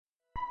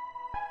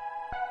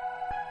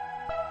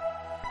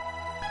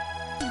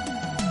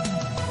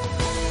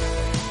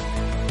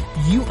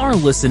You are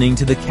listening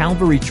to the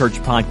Calvary Church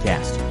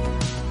podcast,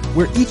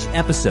 where each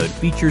episode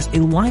features a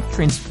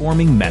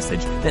life-transforming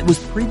message that was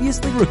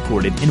previously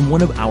recorded in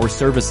one of our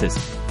services.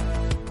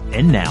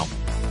 And now,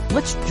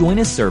 let's join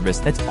a service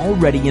that's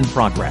already in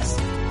progress.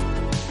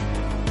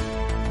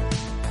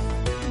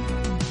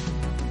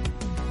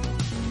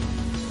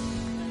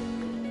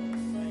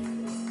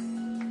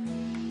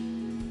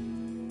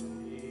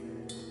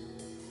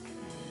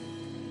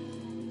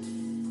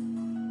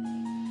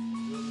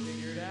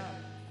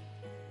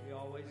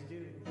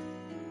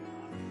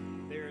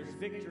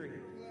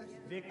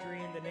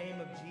 Victory in the name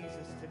of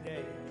Jesus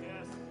today.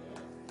 Yes.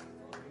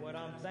 What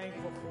I'm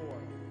thankful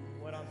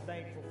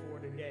for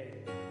today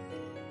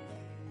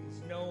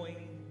is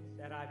knowing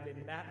that I've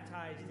been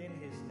baptized in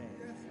His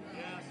name.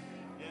 Yes.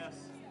 Yes.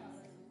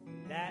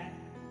 That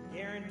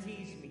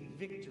guarantees me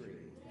victory,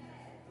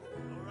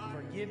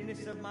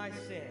 forgiveness of my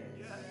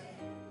sins,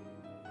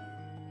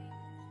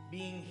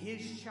 being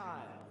His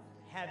child,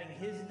 having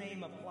His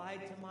name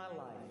applied to my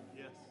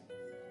life,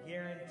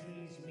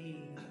 guarantees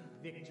me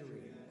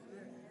victory.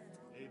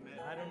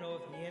 I don't know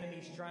if the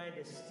enemy's trying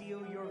to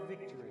steal your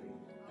victory.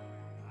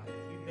 If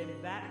you've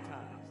been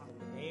baptized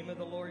in the name of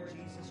the Lord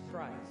Jesus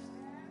Christ,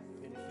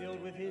 been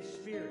filled with His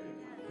Spirit,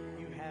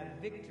 you have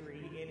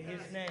victory in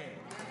His name.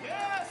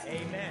 Yes!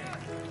 Amen.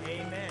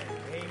 Amen.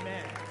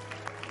 Amen.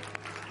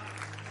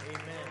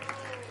 Amen.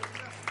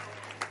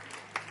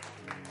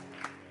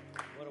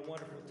 What a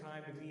wonderful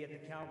time to be at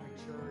the Calvary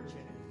Church,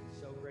 and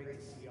so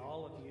great to see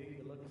all of you.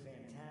 You look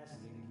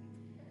fantastic,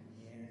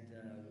 and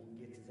we'll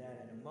get to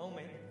that in a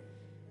moment.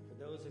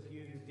 Those of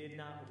you who did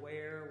not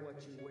wear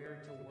what you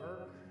wear to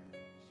work,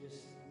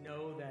 just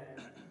know that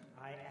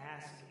I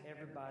asked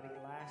everybody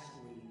last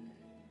week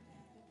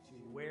to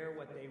wear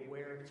what they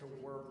wear to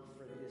work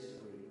for this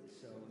week.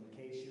 So in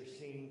case you're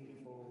seeing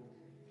people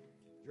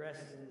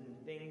dressed in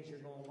things, you're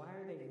going, why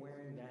are they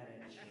wearing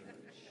that at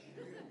church?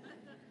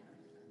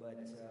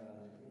 But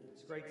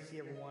it's great to see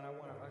everyone. I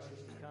want our ushers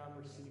to come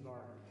receive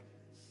our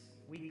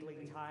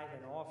weekly tithe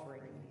and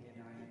offering,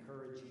 and I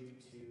encourage you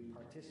to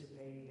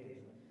participate in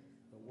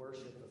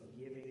worship of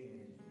giving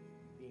and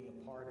being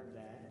a part of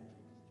that.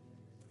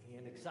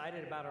 And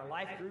excited about our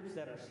life groups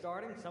that are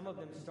starting. Some of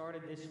them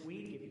started this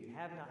week. If you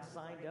have not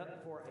signed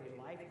up for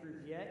a life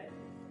group yet,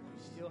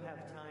 you still have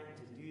time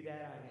to do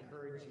that. I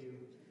encourage you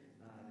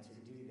to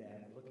do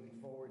that. Looking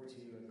forward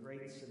to a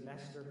great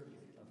semester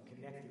of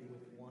connecting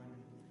with one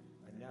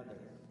another.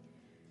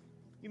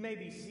 You may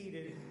be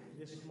seated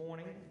this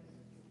morning.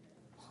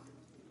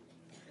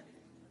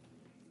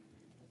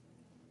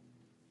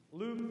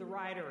 Luke, the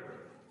writer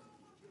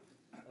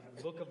of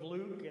the book of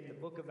Luke and the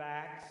book of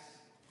Acts,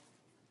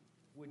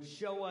 would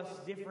show us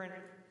different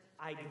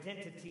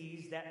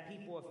identities that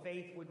people of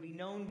faith would be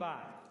known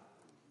by.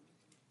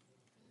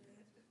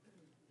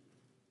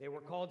 They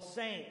were called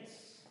saints.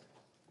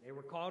 They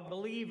were called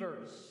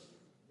believers.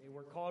 They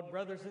were called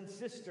brothers and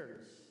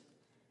sisters.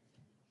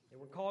 They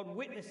were called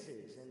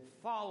witnesses and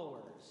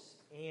followers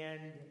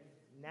and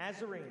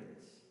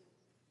Nazarenes.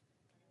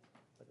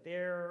 But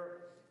there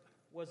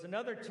was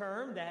another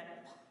term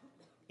that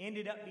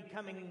ended up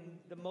becoming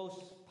the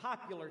most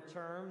popular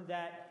term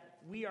that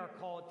we are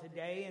called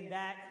today, and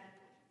that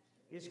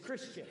is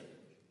Christian.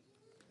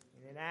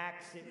 And in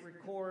Acts, it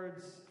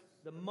records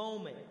the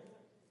moment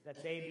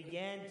that they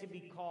began to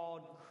be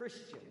called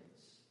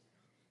Christians.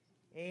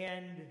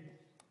 And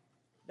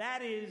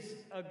that is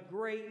a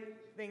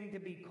great thing to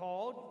be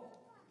called,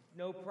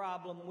 no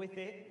problem with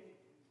it,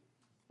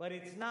 but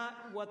it's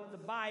not what the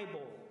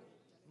Bible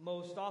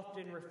most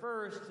often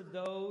refers to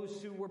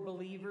those who were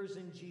believers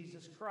in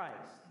Jesus Christ.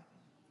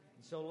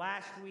 So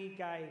last week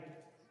I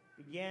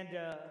began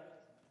to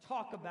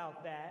talk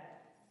about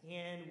that,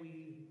 and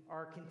we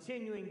are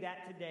continuing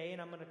that today,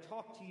 and I'm going to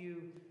talk to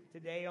you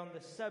today on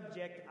the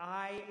subject,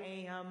 I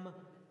am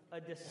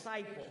a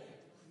disciple.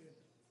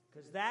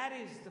 Because that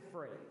is the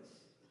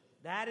phrase,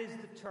 that is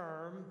the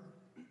term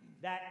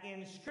that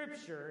in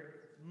Scripture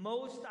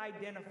most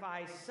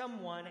identifies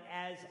someone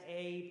as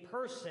a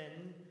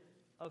person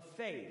of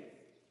faith.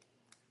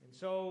 And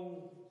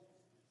so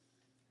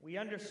we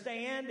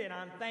understand, and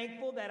I'm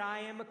thankful that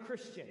I am a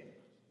Christian.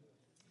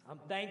 I'm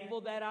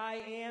thankful that I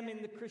am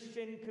in the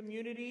Christian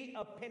community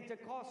of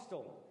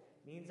Pentecostal.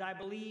 It means I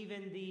believe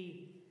in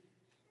the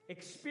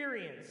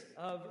experience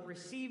of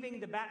receiving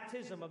the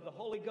baptism of the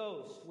Holy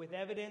Ghost with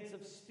evidence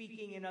of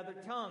speaking in other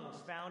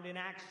tongues found in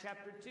Acts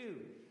chapter 2.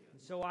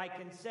 And so I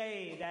can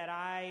say that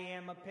I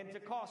am a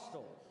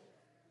Pentecostal.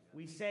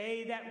 We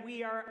say that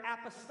we are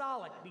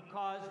apostolic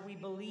because we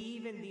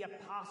believe in the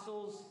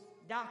apostles'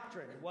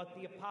 doctrine. What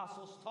the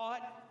apostles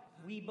taught,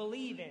 we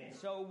believe in.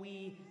 So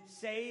we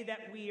say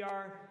that we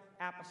are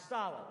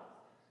apostolic.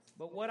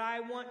 But what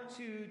I want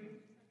to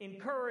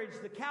encourage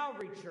the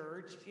Calvary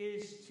Church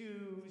is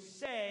to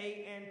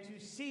say and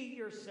to see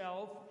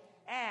yourself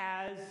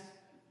as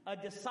a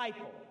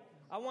disciple.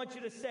 I want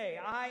you to say,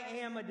 I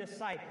am a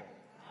disciple.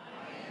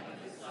 I am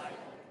a disciple.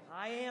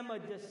 I am a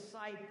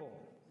disciple.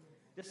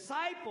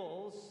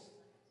 Disciples,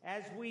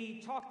 as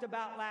we talked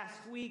about last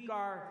week,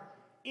 are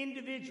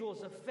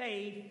individuals of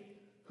faith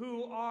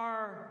who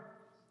are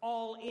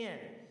all in.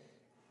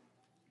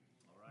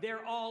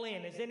 They're all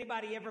in. Has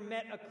anybody ever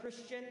met a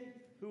Christian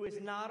who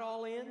is not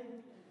all in?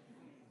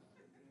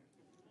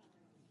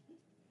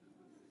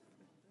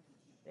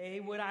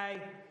 They would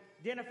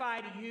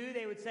identify to you,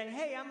 they would say,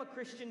 hey, I'm a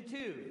Christian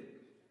too.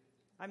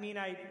 I mean,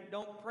 I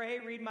don't pray,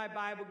 read my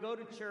Bible, go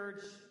to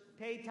church,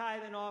 pay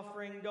tithe and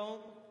offering,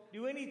 don't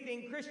do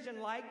anything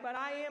Christian-like, but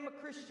I am a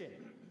Christian.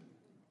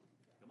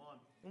 Come on.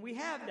 And we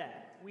have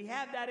that. We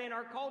have that in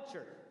our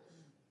culture.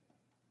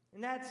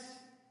 And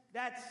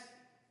that's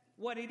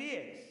what it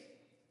is.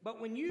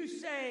 But when you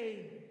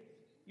say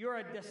you're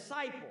a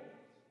disciple,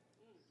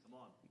 Come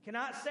on. you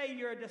cannot say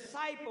you're a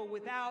disciple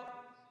without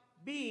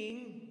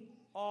being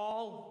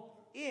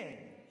all in.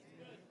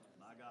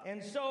 My God.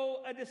 And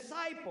so a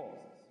disciple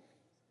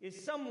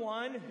is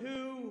someone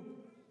who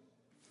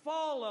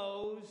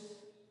follows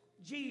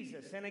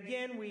Jesus. And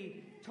again,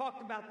 we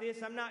talked about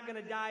this. I'm not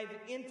going to dive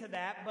into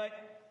that, but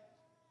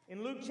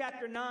in Luke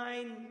chapter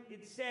 9,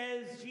 it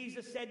says,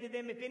 Jesus said to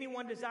them, if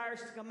anyone desires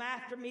to come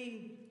after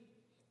me,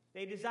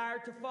 they desire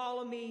to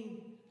follow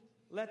me,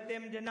 let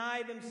them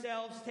deny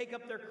themselves, take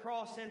up their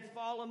cross, and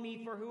follow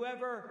me. For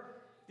whoever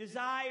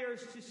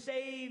desires to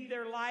save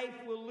their life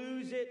will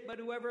lose it, but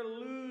whoever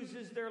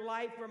loses their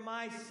life for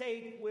my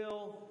sake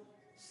will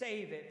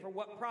save it. For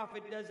what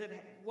profit is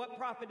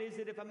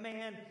it if a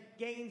man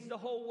gains the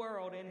whole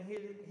world and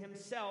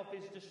himself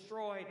is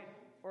destroyed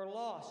or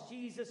lost?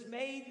 Jesus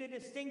made the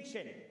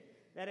distinction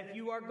that if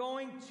you are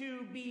going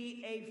to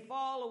be a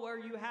follower,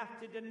 you have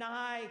to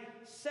deny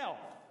self.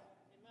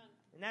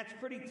 And that's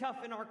pretty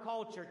tough in our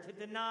culture, to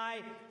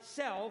deny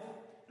self,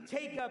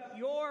 take up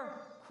your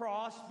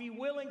cross, be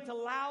willing to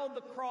allow the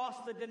cross,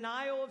 the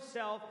denial of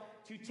self,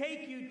 to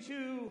take you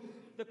to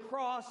the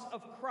cross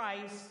of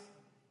Christ,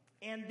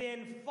 and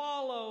then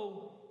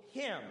follow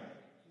him,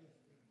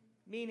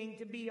 meaning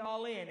to be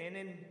all in. And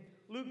in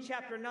Luke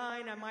chapter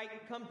 9, I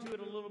might come to it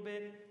a little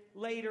bit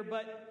later,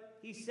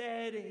 but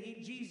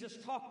Jesus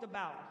talked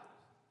about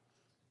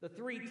the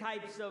three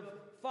types of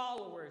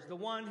followers. The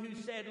one who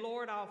said,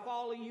 Lord, I'll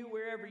follow you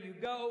wherever you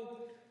go.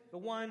 The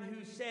one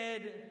who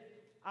said,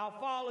 I'll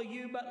follow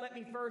you, but let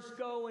me first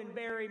go and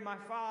bury my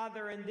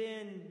father. And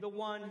then the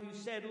one who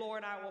said,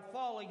 Lord, I will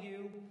follow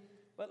you,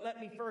 but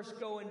let me first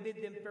go and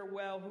bid them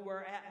farewell who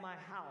are at my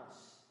house.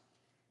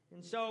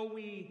 And so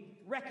we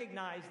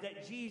recognize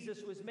that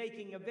Jesus was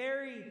making a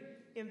very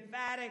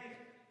emphatic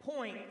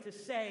point to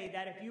say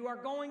that if you are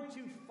going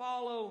to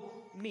follow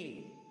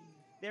me,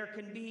 there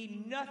can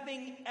be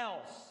nothing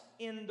else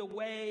in the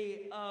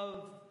way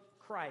of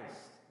Christ.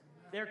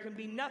 There can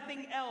be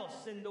nothing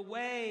else in the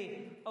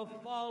way of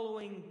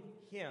following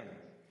him.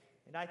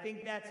 And I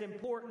think that's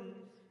important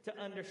to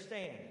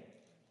understand.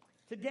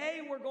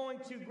 Today we're going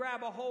to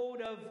grab a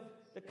hold of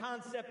the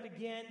concept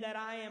again that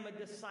I am a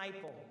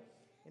disciple.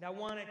 And I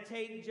want to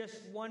take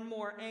just one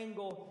more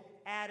angle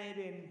at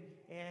it,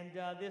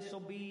 and this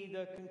will be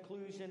the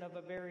conclusion of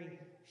a very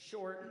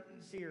short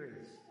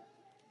series.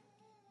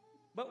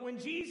 But when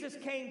Jesus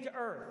came to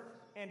earth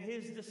and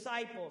his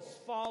disciples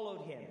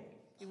followed him,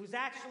 it was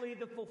actually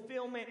the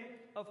fulfillment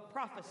of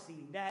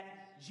prophecy that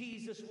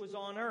Jesus was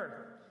on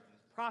earth.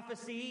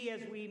 Prophecy, as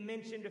we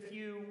mentioned a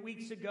few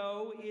weeks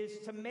ago, is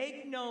to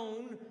make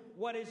known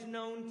what is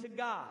known to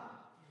God.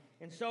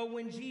 And so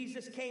when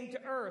Jesus came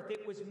to earth,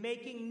 it was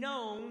making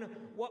known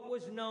what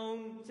was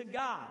known to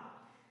God.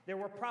 There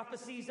were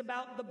prophecies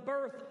about the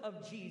birth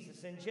of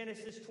Jesus in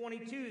Genesis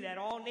 22, that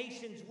all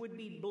nations would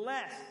be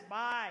blessed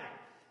by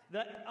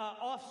the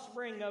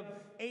offspring of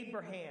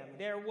Abraham.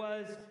 There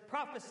was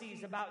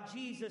prophecies about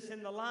Jesus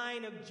in the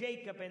line of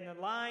Jacob, and the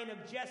line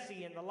of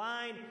Jesse, and the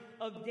line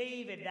of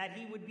David, that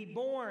he would be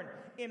born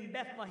in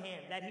Bethlehem,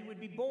 that he would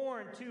be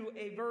born to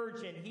a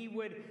virgin. He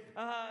would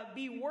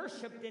be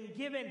worshipped and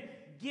given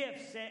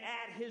gifts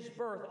at his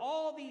birth.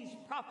 All these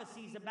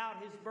prophecies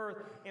about his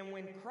birth. And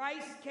when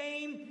Christ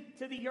came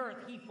to the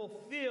earth, he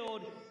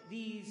fulfilled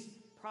these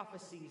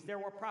prophecies. There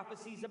were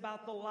prophecies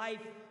about the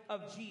life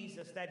of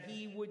Jesus, that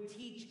he would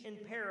teach in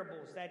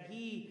parables, that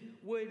he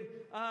would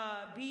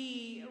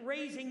be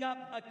raising up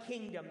a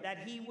kingdom,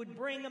 that he would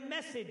bring a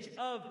message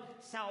of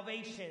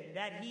salvation,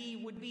 that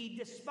he would be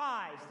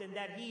despised and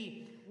that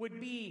he would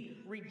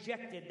be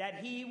rejected, that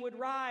he would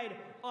ride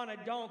on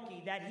a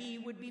donkey, that he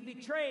would be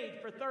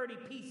betrayed for 30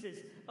 pieces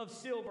of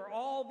silver.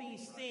 All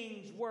these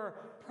things were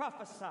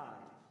prophesied.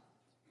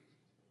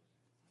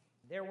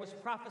 There was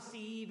prophecy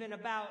even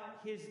about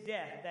his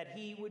death, that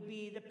he would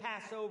be the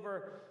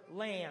Passover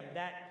lamb,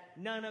 that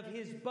none of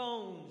his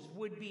bones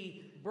would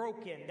be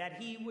broken,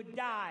 that he would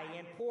die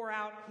and pour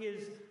out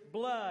his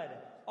blood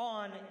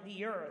on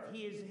the earth.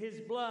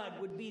 His blood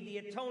would be the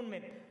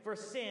atonement for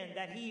sin,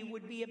 that he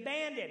would be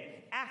abandoned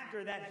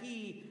after that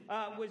he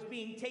was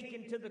being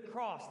taken to the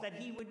cross, that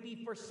he would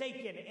be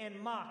forsaken and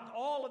mocked.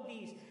 All of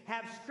these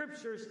have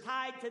scriptures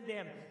tied to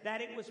them,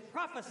 that it was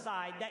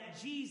prophesied that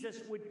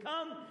Jesus would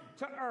come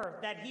to earth,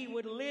 that he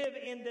would live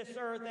in this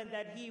earth, and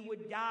that he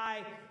would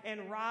die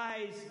and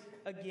rise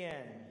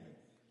again.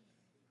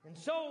 And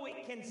so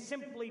it can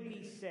simply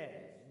be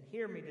said, and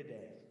hear me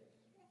today,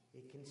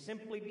 It can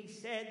simply be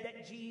said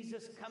that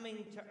Jesus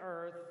coming to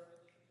earth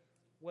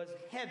was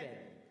heaven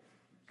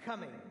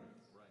coming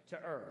to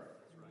earth.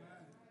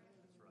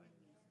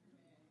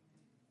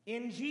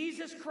 In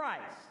Jesus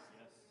Christ,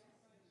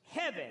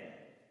 heaven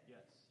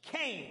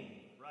came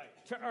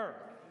to earth.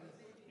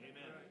 Amen.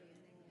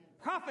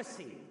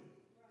 Prophecy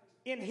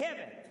in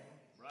heaven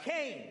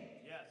came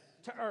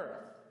to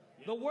earth.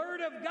 The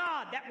Word of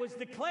God that was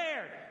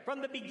declared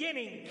from the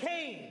beginning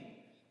came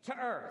to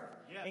earth.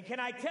 And can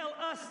I tell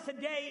us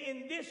today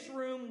in this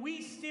room,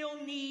 we still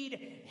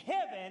need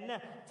heaven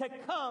to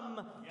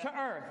come to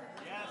earth.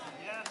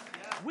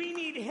 We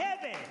need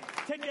heaven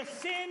to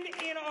descend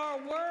in our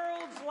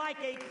worlds like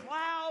a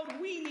cloud.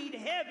 We need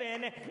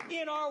heaven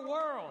in our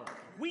world.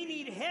 We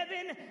need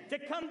heaven to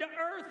come to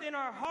earth in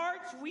our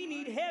hearts. We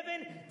need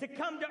heaven to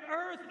come to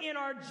earth in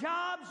our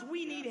jobs.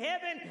 We need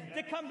heaven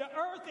to come to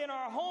earth in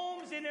our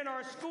homes and in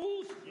our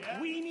schools.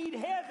 We need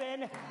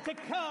heaven to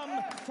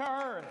come to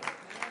earth.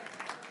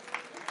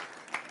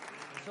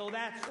 So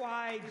that's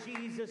why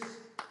Jesus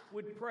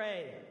would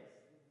pray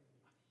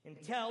and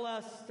tell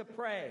us to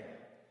pray.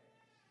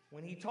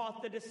 When he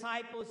taught the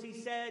disciples, he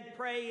said,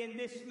 pray in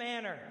this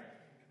manner.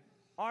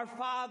 Our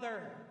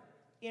Father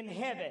in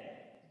heaven,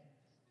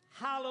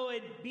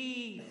 hallowed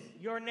be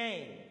your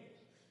name.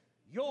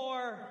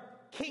 Your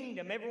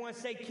kingdom, everyone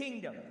say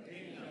kingdom.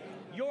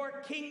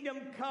 Your kingdom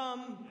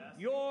come,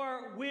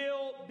 your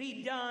will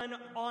be done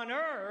on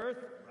earth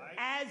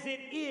as it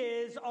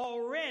is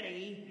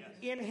already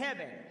in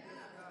heaven.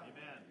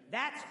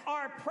 That's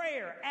our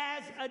prayer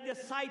as a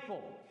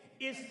disciple,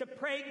 is to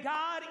pray,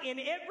 God, in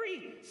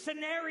every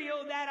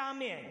scenario that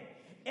I'm in,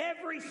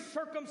 every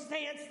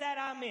circumstance that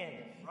I'm in,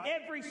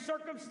 every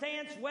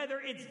circumstance,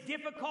 whether it's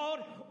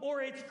difficult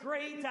or it's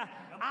great,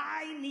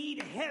 I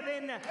need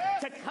heaven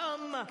to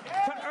come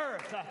to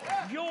earth.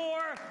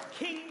 Your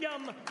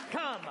kingdom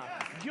come.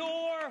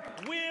 Your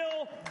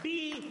will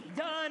be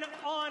done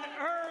on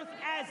earth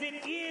as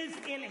it is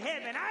in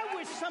heaven. I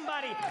wish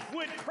somebody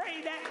would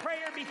pray that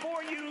prayer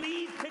before you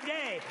leave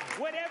today.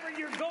 Whatever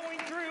you're going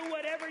through,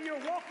 whatever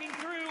you're walking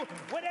through,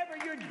 whatever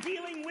you're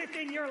dealing with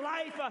in your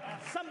life,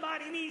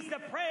 somebody needs to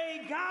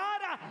pray,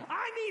 God,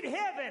 I need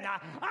heaven.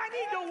 I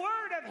need the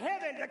word of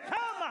heaven to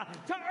come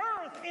to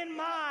earth in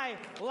my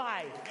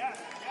life.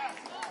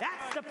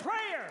 That's the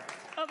prayer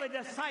of a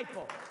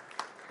disciple.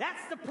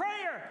 That's the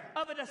prayer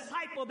of a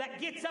disciple that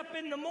gets up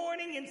in the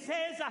morning and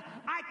says,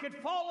 I could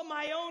follow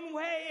my own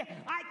way,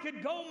 I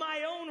could go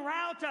my own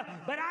route,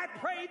 but I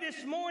pray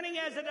this morning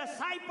as a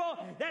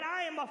disciple that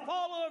I am a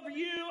follower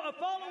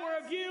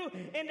of you,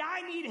 and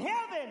I need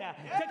heaven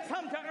to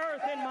come to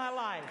earth in my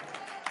life.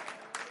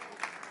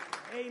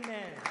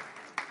 Amen.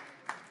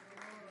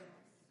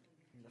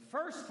 The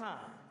first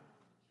time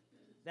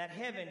that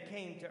heaven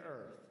came to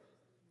earth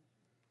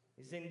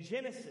is in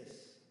Genesis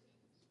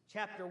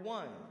chapter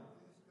 1.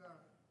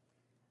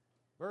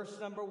 Verse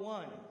number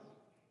 1,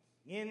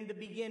 in the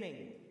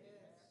beginning,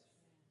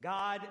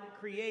 God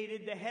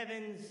created the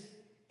heavens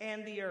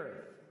and the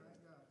earth.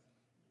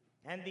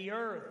 And the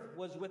earth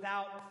was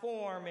without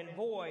form and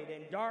void,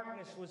 and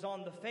darkness was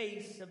on the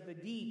face of the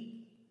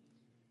deep.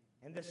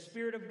 And the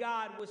Spirit of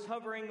God was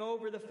hovering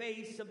over the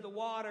face of the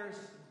waters.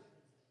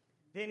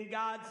 Then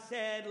God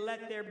said,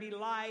 let there be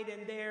light,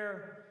 and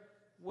there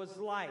was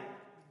light.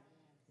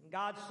 And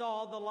God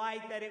saw the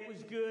light that it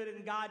was good,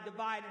 and God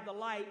divided the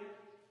light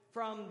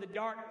from the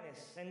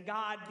darkness, and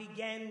God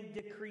began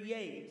to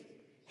create.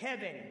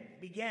 Heaven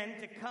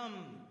began to come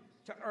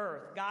to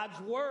earth. God's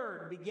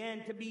word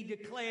began to be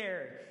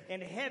declared,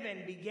 and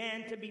heaven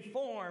began to be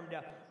formed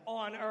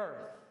on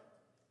earth.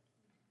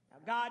 Now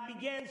God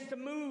begins to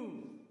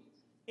move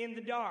in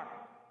the dark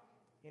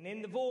and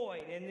in the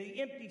void and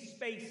the empty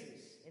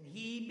spaces, and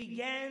he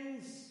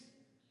begins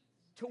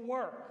to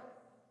work.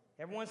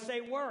 Everyone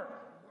say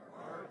work.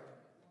 Work.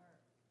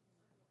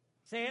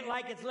 Say it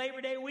like it's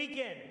Labor Day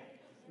weekend.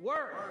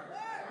 Work.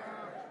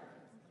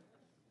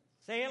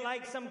 Say it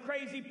like some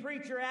crazy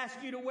preacher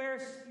asked you to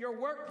wear your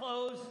work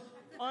clothes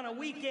on a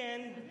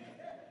weekend.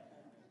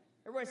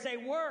 Everybody say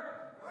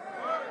work.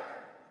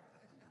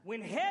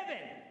 When heaven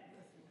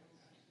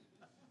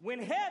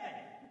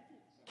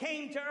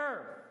came to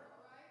earth,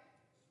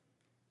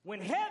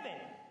 when heaven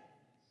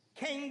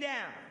came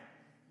down,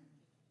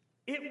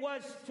 it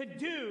was to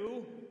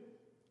do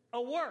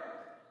a work.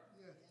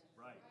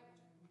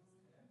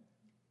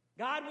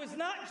 God was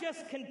not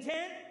just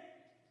content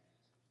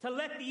to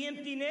let the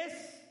emptiness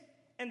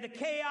and the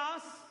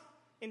chaos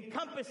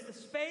encompass the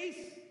space.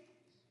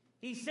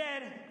 He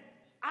said,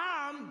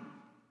 I'm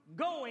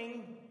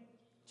going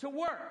to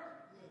work.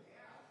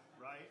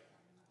 Right.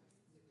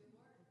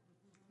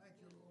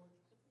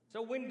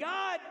 So when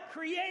God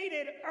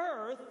created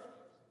earth,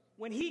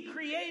 when he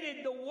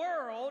created the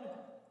world,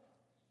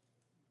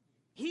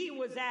 he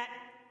was at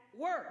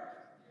work.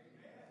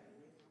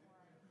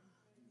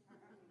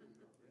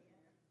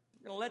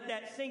 I'm going to let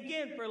that sink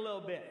in for a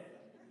little bit.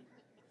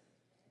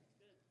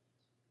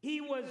 He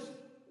was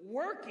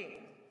working.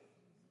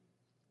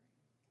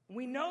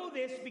 We know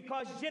this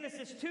because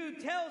Genesis 2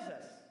 tells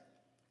us,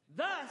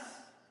 thus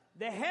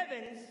the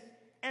heavens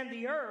and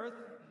the earth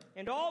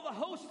and all the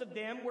host of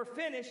them were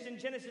finished in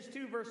Genesis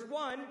 2 verse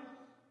 1.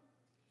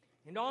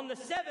 And on the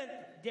seventh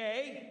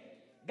day,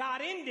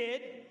 God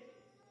ended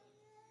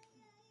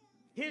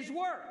his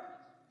work,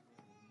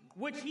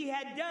 which he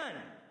had done.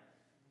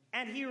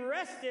 And he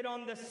rested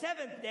on the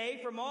seventh day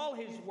from all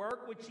his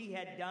work, which he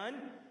had done.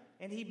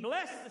 And he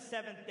blessed the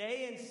seventh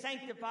day and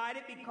sanctified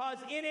it, because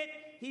in it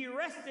he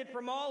rested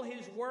from all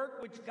his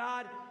work, which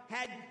God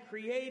had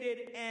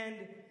created and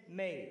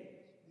made.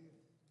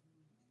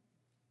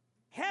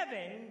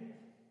 Heaven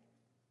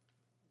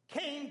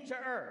came to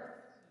earth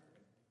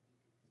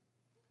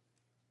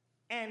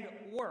and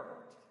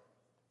worked.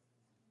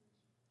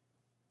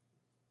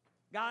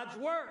 God's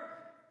work,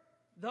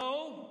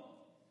 though,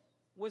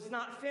 was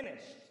not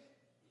finished.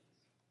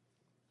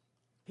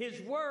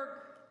 His work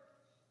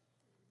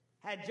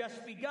had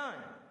just begun.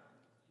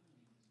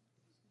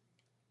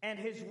 And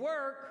his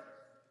work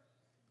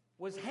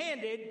was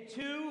handed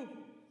to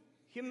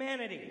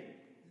humanity.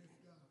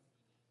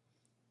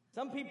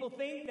 Some people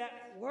think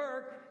that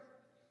work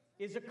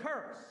is a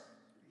curse.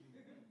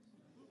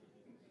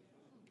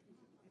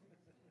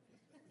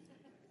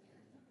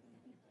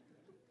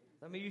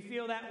 Some of you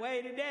feel that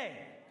way today.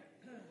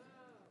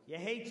 You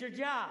hate your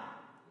job.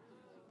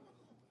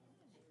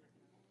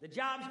 The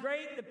job's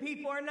great, the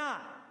people are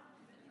not.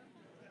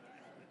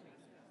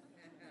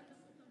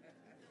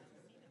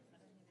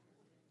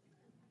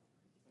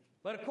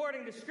 But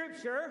according to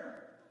Scripture,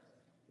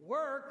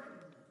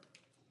 work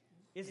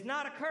is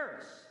not a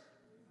curse.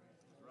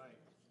 Right.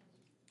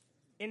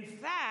 In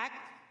fact,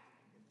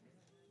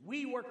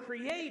 we were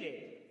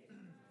created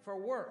for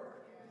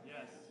work. Yes.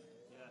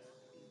 Yes.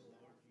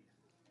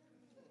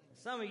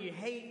 Some of you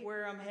hate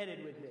where I'm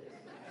headed with this.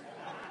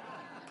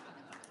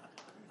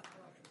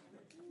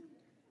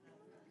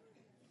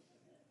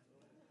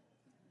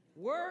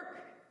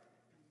 Work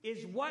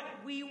is what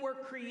we were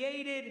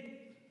created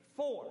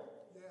for.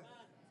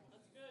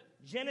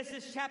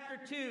 Genesis chapter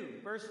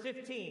 2, verse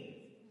 15.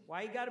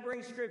 Why you got to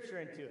bring Scripture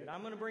into it? I'm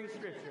going to bring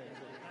Scripture into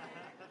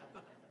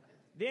it.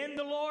 Then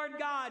the Lord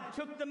God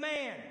took the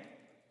man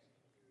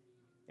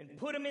and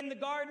put him in the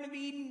Garden of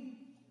Eden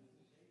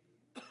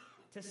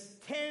to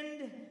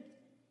tend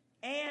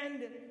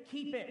and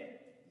keep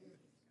it.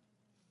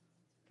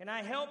 Can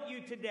I help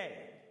you today?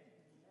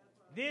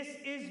 This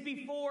is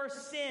before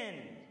sin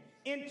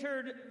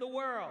entered the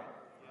world.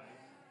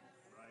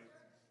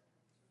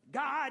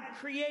 God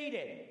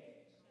created.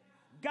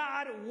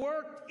 God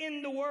worked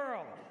in the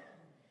world.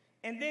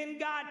 And then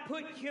God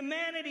put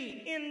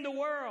humanity in the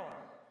world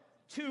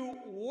to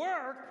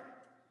work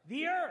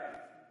the earth.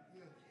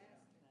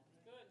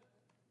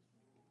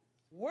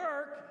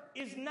 Work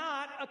is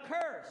not a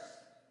curse.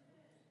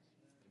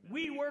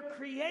 We were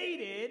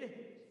created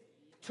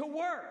to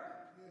work.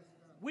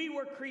 We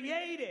were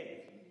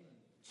created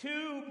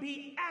to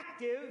be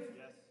active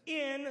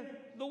in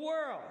the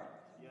world.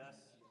 Yes.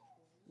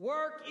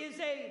 Work is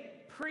a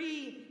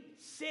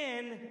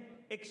pre-sin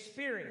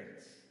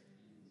experience.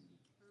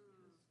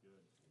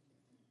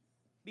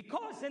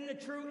 Because in the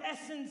true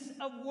essence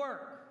of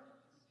work,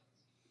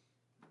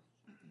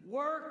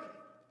 work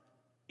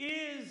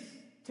is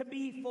to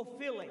be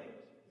fulfilling.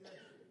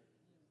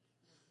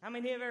 How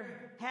many ever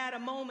had a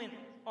moment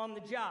on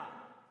the job?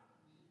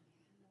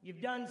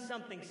 You've done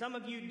something. Some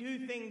of you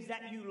do things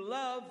that you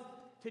love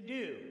to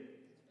do.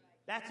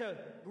 That's a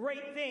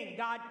great thing.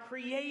 God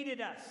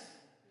created us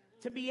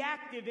to be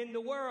active in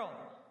the world.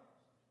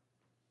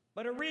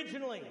 But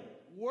originally,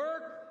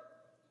 work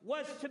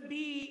was to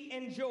be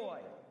enjoyed.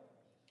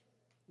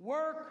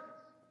 Work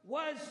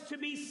was to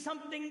be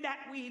something that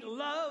we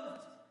loved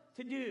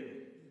to do.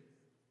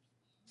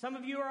 Some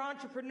of you are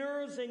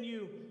entrepreneurs and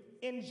you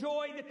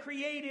enjoy the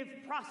creative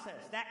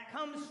process that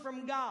comes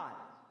from God.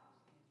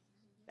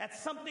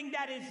 That's something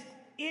that is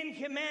in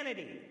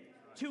humanity,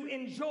 to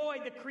enjoy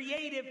the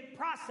creative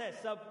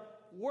process of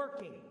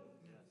working.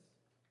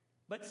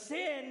 But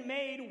sin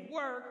made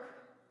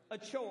work a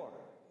chore.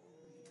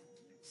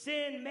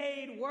 Sin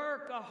made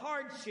work a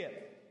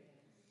hardship.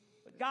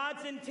 But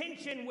God's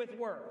intention with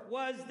work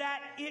was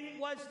that it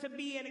was to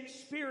be an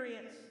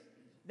experience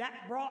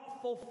that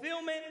brought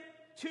fulfillment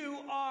to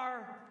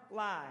our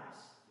lives.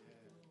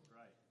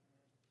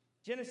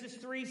 Genesis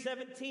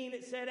 3:17,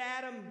 it said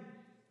Adam,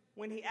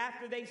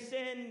 after they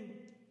sinned,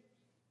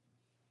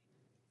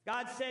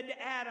 God said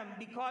to Adam,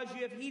 because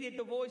you have heeded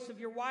the voice of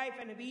your wife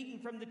and have eaten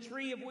from the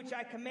tree of which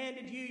I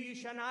commanded you, you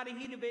shall not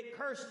eat of it.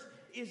 Cursed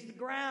is the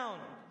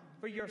ground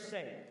for your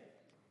sake.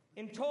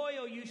 In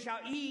toil you shall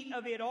eat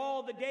of it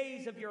all the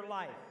days of your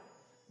life.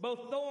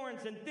 Both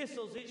thorns and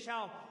thistles it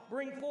shall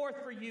bring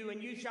forth for you,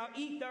 and you shall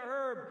eat the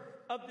herb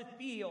of the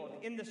field.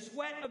 In the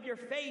sweat of your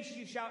face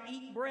you shall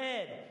eat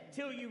bread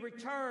till you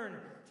return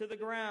to the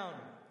ground.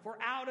 For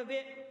out of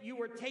it you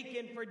were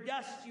taken, for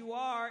dust you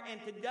are, and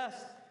to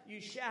dust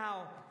you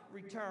shall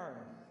return.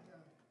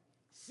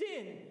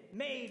 Sin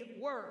made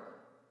work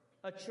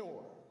a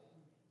chore.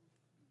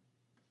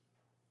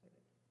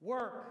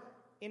 Work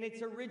in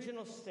its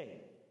original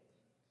state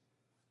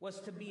was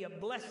to be a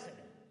blessing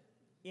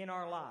in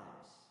our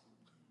lives.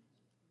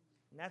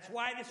 And that's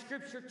why the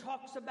scripture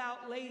talks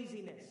about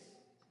laziness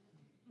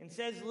and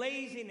says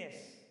laziness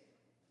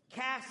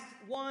casts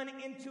one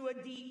into a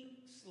deep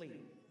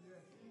sleep,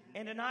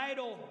 and an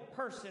idle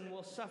person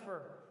will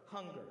suffer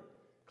hunger.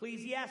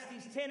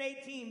 Ecclesiastes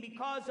 10:18,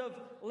 because of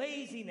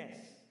laziness,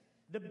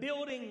 the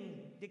building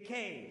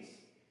decays,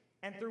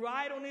 and through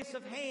idleness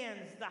of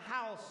hands, the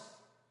house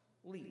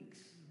leaks.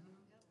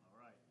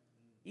 All right.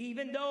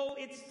 Even though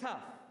it's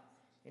tough,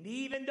 and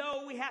even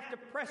though we have to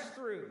press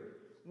through,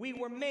 we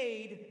were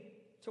made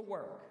to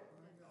work.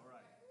 All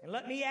right. And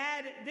let me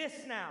add this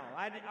now.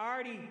 I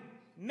already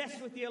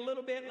messed with you a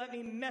little bit. Let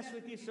me mess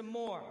with you some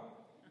more.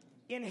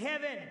 In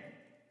heaven,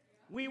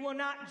 we will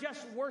not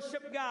just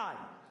worship God,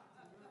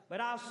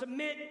 but I'll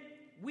submit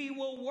we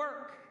will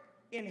work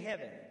in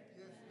heaven.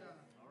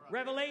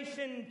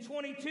 Revelation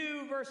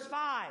 22 verse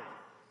 5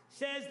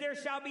 says, there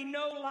shall be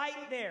no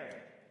light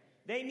there.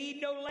 They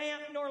need no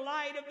lamp nor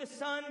light of the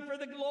sun, for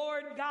the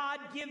Lord God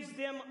gives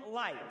them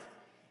light.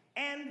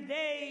 And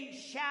they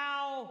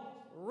shall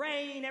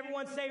reign.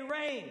 Everyone say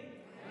reign.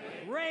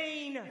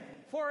 Reign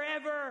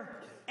forever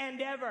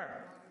and ever.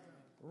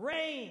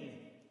 Reign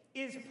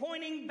is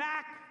pointing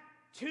back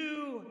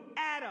to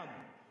Adam,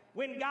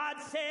 when God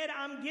said,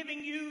 I'm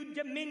giving you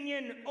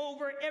dominion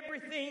over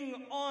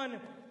everything on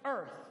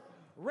earth.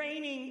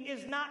 Reigning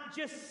is not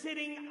just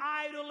sitting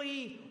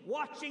idly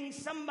watching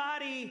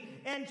somebody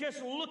and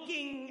just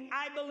looking,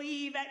 I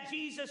believe, at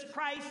Jesus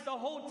Christ the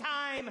whole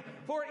time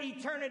for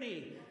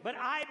eternity. But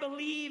I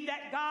believe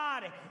that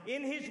God,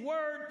 in His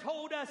Word,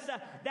 told us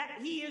that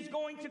He is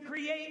going to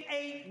create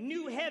a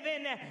new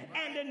heaven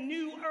and a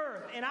new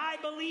earth. And I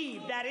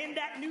believe that in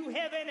that new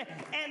heaven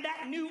and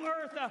that new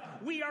earth,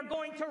 we are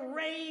going to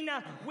reign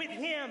with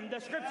Him. The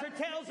Scripture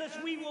tells us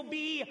we will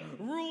be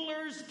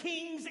rulers,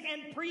 kings,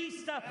 and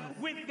priests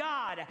with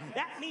God.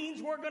 That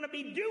means we're going to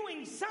be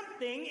doing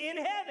something in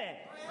heaven.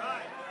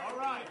 Right. All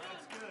right.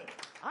 That's good.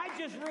 I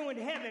just ruined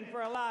heaven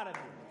for a lot of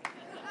you.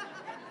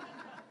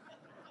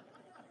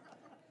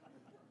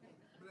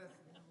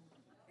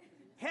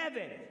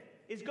 Heaven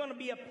is going to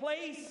be a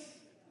place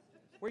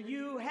where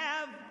you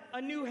have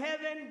a new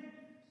heaven,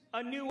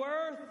 a new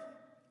earth,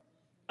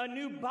 a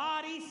new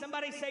body.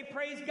 Somebody say,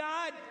 praise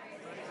God.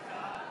 Praise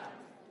God.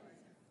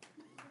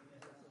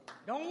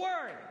 Don't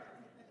worry.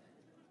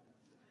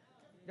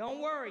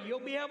 Don't worry. You'll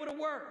be able to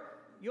work.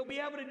 You'll be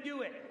able to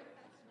do it.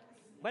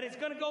 But it's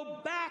going to go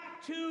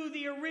back to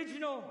the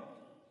original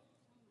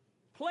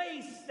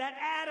place that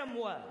Adam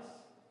was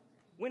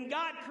when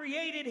God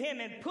created him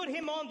and put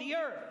him on the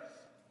earth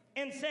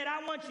and said,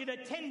 I want you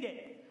to tend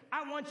it.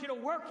 I want you to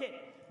work it.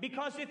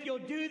 Because if you'll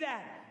do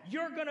that,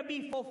 you're going to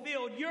be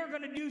fulfilled. You're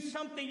going to do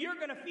something. You're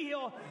going to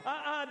feel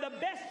the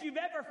best you've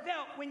ever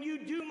felt when you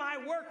do my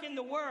work in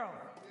the world.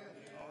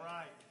 All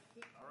right.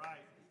 All right.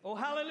 Oh,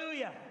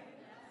 hallelujah.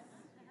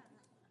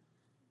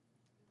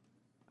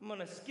 I'm going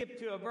to skip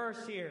to a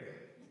verse here.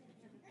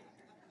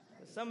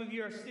 Some of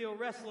you are still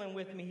wrestling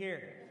with me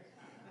here.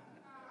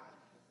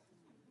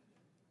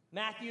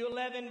 Matthew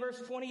 11,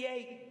 verse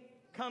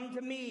 28. Come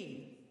to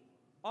me,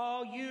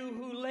 all you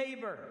who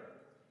labor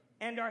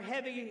and are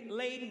heavy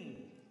laden,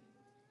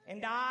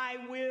 and I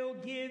will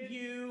give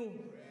you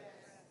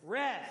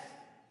rest.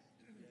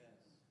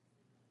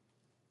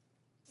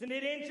 Isn't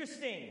it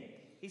interesting?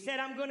 He said,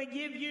 I'm going to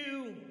give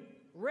you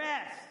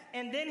rest.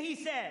 And then he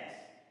says,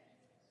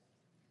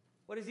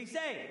 what does he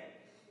say?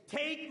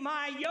 Take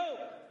my yoke.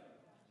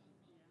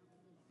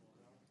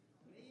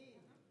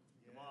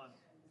 Come on.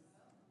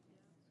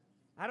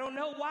 I don't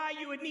know why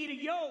you would need a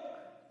yoke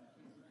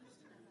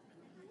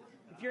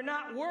if you're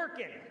not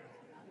working.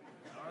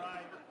 All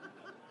right.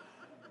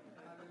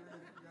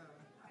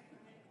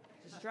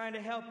 Just trying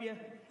to help you,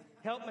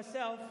 help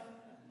myself.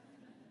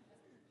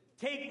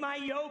 Take my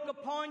yoke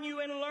upon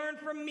you and learn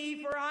from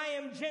me, for I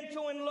am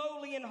gentle and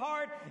lowly in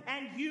heart,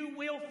 and you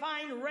will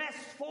find rest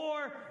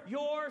for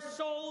your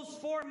souls.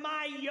 For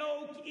my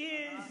yoke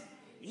is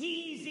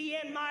easy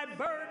and my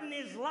burden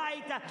is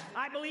light.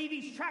 I believe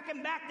he's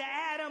tracking back to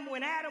Adam.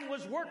 When Adam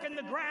was working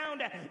the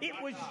ground, it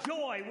was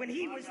joy. When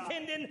he was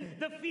tending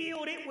the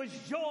field, it was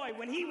joy.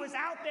 When he was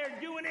out there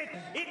doing it,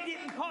 it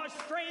didn't cause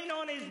strain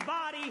on his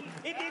body.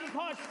 It didn't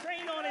cause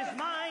strain on his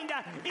mind.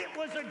 It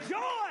was a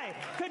joy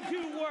to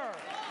do work.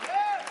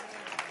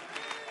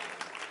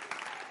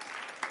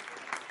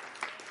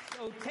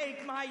 So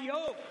take my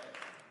yoke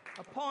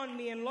upon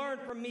me and learn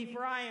from me,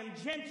 for I am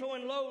gentle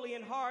and lowly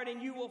in heart,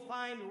 and you will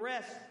find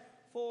rest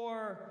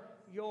for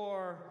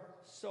your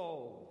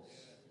souls.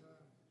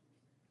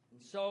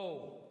 And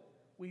so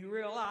we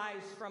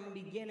realize from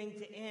beginning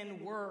to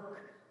end,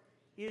 work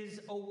is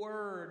a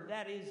word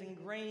that is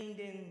ingrained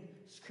in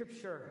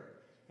Scripture,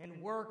 and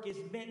work is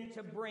meant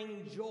to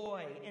bring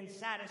joy and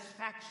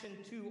satisfaction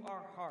to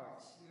our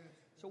hearts.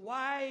 So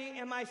why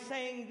am I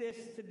saying this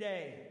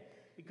today?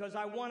 Because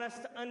I want us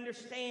to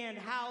understand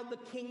how the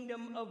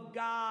kingdom of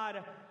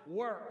God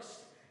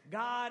works.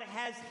 God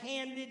has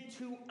handed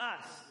to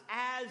us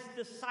as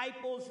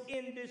disciples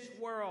in this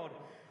world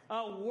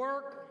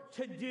work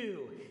to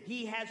do.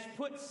 He has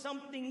put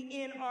something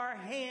in our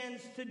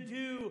hands to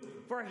do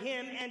for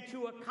him and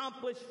to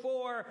accomplish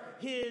for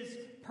his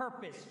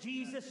purpose.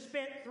 Jesus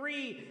spent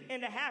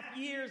 3.5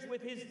 years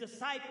with his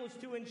disciples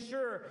to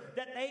ensure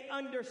that they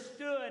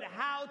understood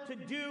how to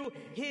do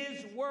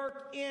his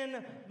work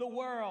in the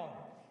world.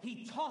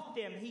 He taught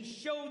them, he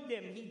showed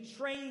them, he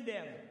trained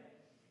them.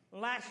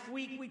 Last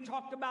week we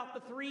talked about the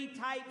 3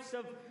 types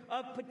of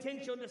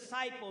potential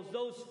disciples,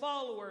 those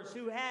followers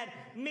who had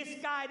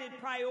misguided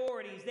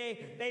priorities.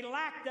 They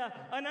lacked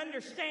an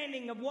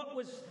understanding of what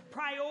was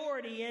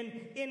priority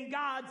in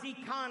God's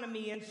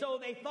economy, and so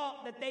they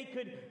thought that they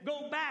could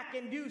go back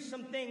and do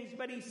some things,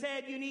 but he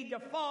said, you need to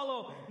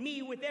follow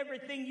me with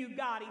everything you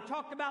got. He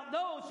talked about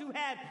those who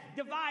had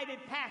divided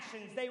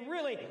passions. They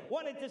really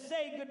wanted to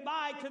say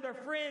goodbye to their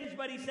friends,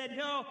 but he said,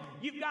 no,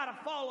 you've got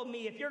to follow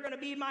me. If you're going to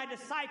be my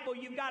disciple,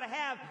 you've got to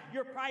have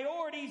your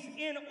priorities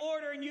in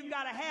order, and you've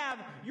got to have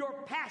your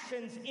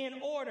passions in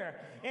order.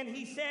 And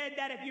he said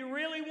that if you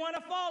really want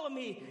to follow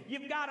me,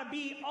 you've got to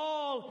be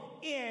all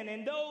in.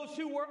 And those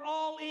who were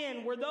all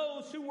in were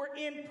those who were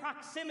in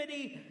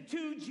proximity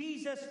to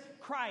Jesus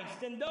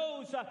Christ. And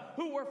those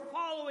who were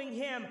following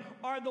him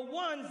are the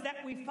ones that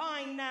we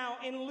find now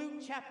in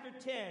Luke chapter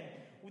 10.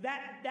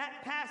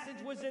 That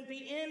passage was at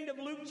the end of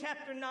Luke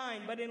chapter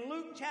 9, but in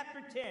Luke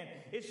chapter 10,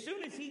 as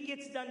soon as he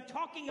gets done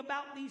talking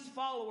about these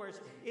followers,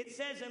 it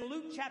says in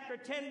Luke chapter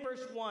 10,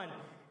 verse 1,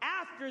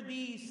 after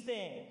these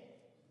things,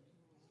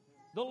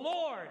 the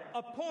Lord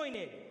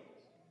appointed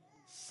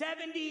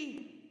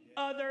 70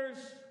 others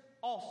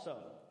also.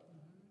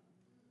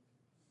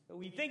 So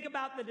we think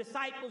about the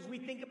disciples, we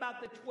think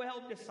about the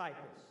 12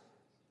 disciples.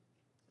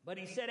 But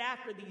he said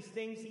after these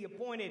things, he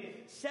appointed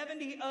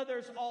 70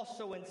 others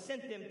also and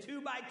sent them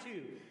 2 by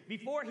 2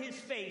 before his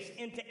face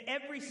into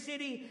every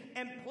city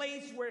and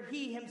place where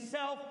he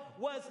himself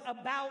was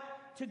about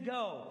to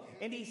go.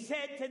 And he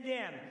said to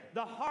them,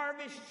 the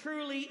harvest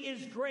truly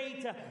is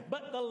great,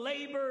 but the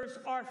laborers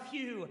are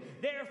few.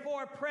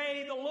 Therefore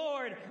pray the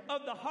Lord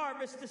of the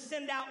harvest to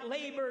send out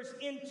laborers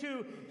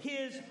into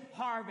his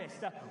harvest.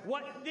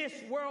 What this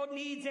world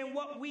needs and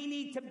what we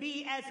need to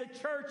be as a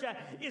church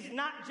is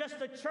not just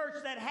a church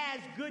that has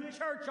good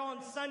church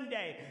on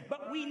Sunday,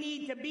 but we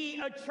need to be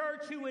a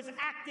church who is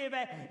active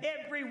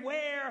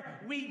everywhere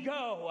we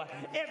go.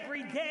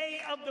 Every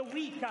day of the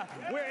week,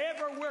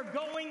 wherever we're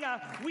going,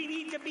 we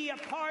need to be a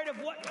part of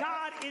what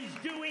God is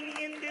doing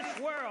in this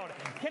world.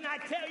 Can I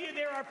tell you,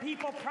 there are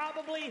people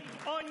probably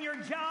on your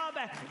job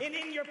and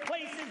in your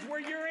places where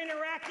you're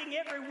interacting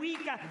every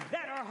week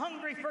that are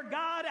hungry for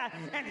God,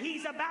 and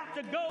he's about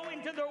to go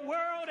into the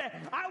world.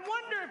 I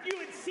wonder if you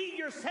would see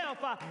yourself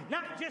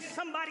not just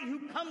somebody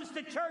who comes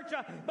to church,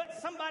 but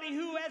somebody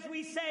who, as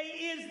we say,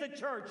 is the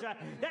church.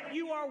 That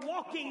you are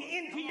walking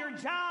into your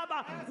job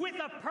with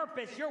a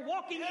purpose. You're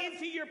walking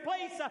into your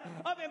place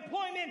of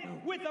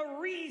employment with a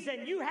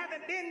reason. You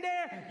haven't been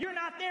there. You're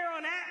not there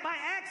by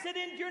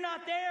accident. You're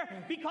not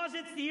there because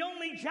it's the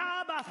only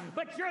job,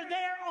 but you're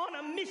there on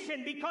a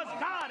mission because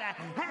God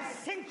has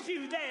sent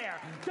you there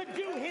to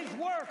do his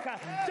work,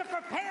 to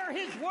prepare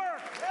his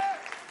work.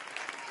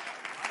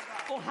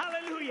 Oh,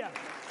 hallelujah.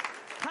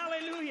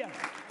 Hallelujah.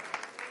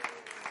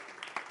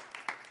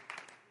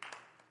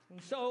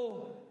 And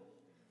so,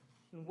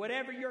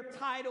 whatever your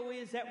title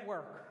is at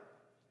work,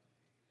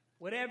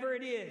 whatever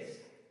it is,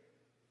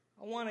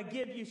 I want to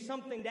give you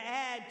something to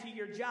add to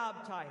your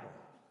job title.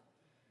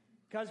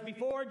 Because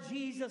before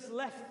Jesus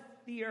left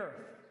the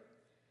earth,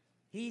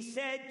 he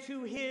said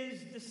to his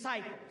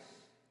disciples,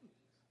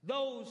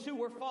 those who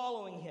were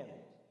following him,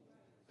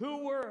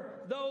 who were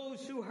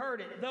those who heard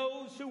it,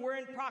 those who were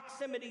in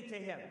proximity to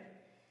him,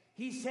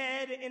 he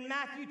said in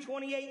Matthew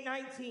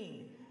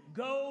 28:19,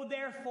 go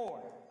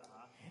therefore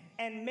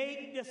and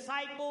make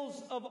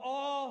disciples of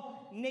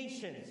all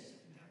nations,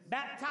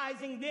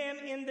 baptizing them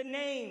in the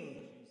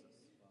name.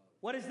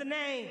 What is the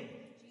name?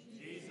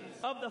 Jesus.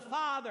 Of the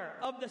Father,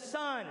 of the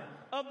Son,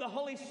 of the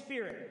Holy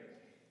Spirit,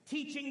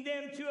 teaching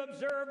them to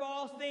observe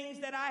all things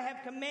that I have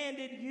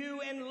commanded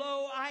you, and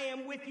lo, I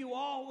am with you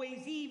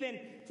always, even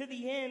to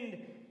the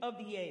end of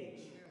the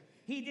age.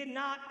 He did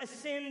not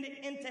ascend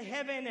into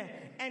heaven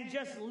and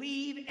just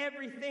leave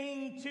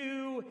everything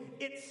to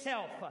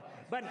itself,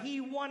 but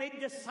he wanted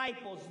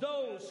disciples,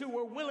 those who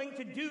were willing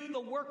to do the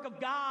work of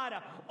God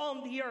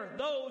on the earth,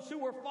 those who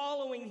were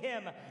following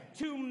him,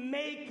 to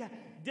make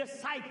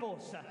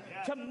disciples,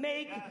 to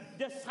make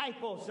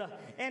disciples.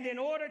 And in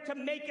order to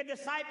make a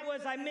disciple,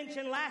 as I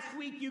mentioned last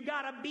week, you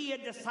got to be a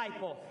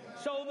disciple.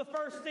 So the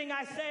first thing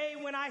I say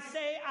when I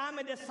say I'm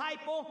a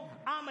disciple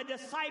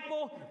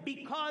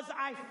because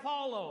I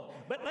follow.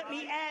 But let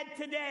me add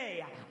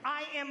today,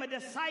 I am a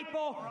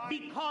disciple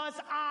because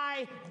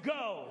I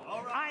go.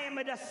 I am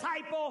a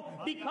disciple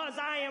because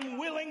I am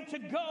willing to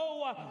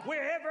go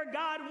wherever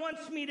God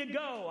wants me to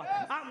go.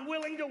 I'm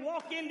willing to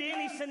walk into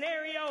any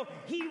scenario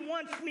He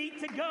wants me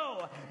to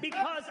go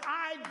because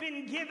I've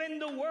been given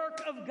the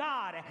work of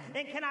God.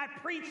 And can I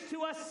preach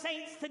to us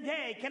saints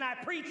today? Can I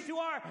preach to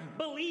our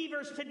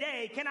believers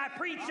today? Can I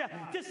preach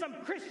to some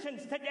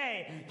Christians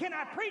today? Can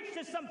I preach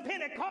to some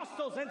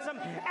Pentecostals and some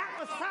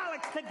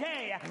apostolics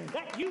today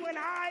that you and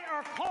I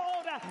are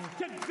called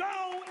to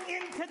go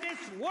into this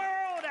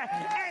world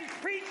and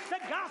preach the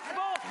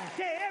gospel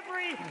to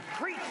every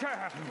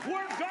creature?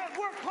 We're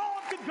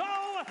called to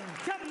go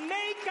to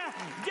make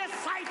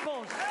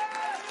disciples.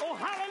 Oh,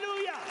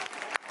 hallelujah.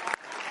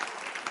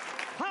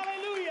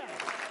 Hallelujah.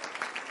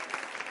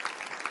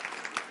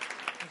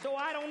 So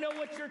I don't know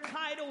what your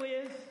title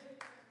is.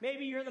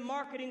 Maybe you're the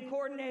marketing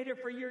coordinator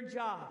for your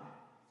job.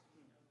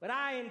 But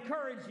I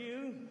encourage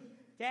you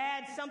to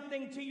add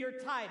something to your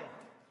title.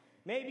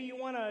 Maybe you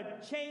want to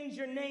change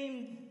your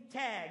name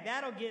tag.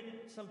 That'll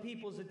get some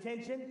people's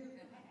attention.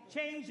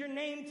 Change your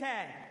name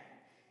tag.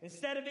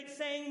 Instead of it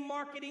saying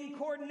marketing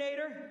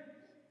coordinator,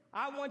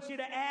 I want you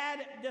to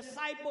add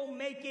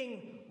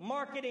disciple-making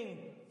marketing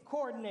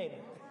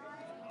coordinator.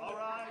 All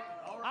right.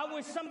 I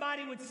wish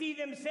somebody would see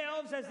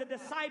themselves as a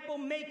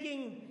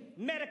disciple-making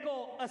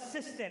medical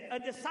assistant, a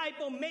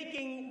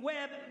disciple-making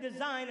web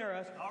designer,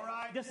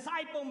 a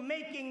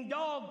disciple-making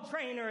dog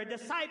trainer, a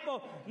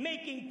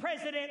disciple-making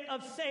president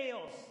of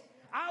sales.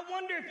 I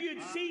wonder if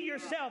you'd see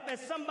yourself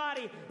as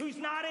somebody who's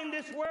not in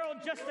this world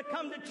just to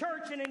come to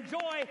church and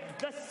enjoy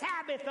the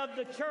Sabbath of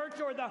the church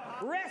or the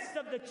rest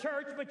of the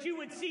church, but you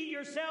would see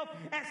yourself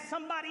as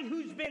somebody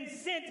who's been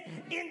sent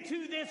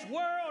into this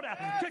world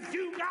to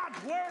do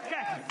God's work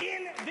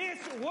in this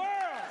world.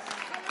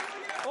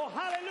 Oh,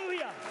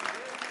 hallelujah.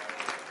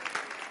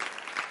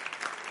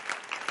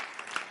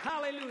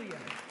 Hallelujah.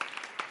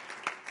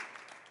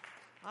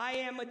 I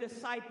am a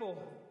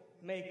disciple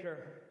maker.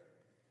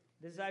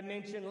 As I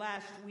mentioned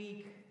last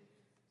week,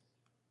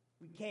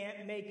 we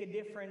can't make a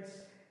difference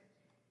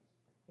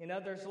in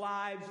others'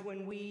 lives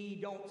when we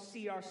don't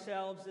see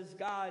ourselves as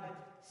God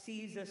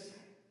sees us.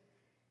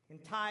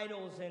 And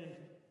titles and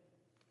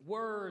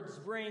words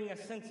bring a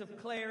sense of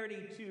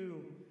clarity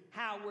to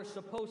how we're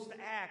supposed to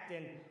act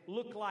and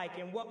look like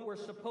and what we're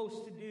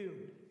supposed to do.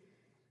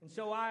 And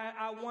so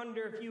I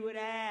wonder if you would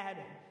add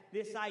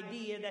this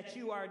idea that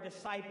you are a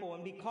disciple,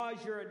 and because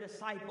you're a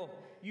disciple,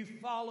 you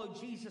follow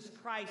Jesus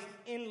Christ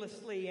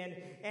endlessly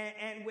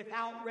and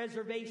without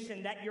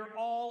reservation, that you're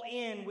all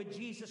in with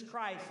Jesus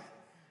Christ.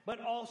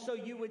 But also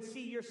you would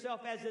see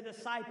yourself as a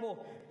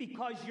disciple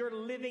because you're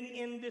living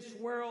in this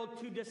world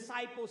to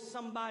disciple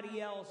somebody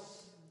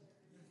else.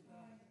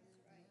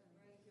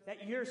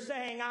 That you're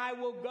saying, I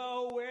will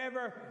go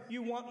wherever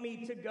you want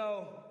me to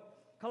go.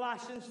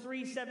 Colossians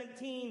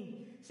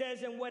 3:17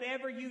 says, and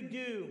whatever you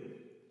do,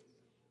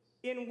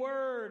 in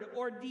word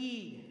or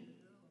deed,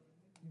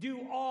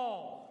 do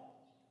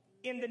all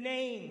in the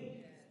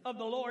name of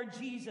the Lord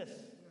Jesus,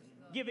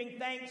 giving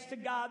thanks to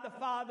God the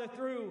Father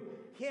through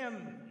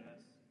Him.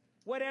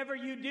 Whatever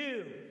you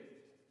do,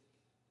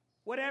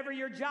 whatever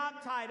your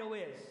job title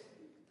is,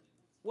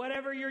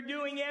 whatever you're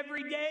doing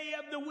every day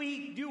of the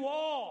week, do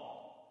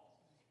all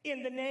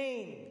in the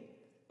name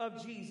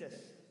of Jesus.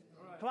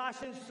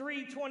 Colossians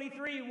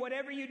 3:23,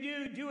 whatever you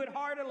do, do it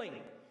heartily,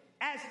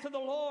 as to the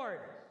Lord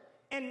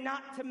and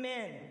not to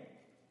men,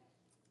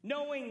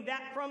 knowing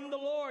that from the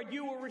Lord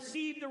you will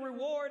receive the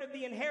reward of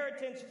the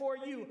inheritance, for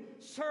you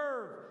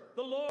serve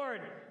the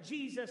Lord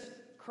Jesus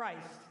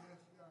Christ.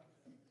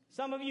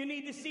 Some of you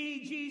need to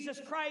see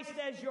Jesus Christ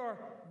as your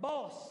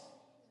boss.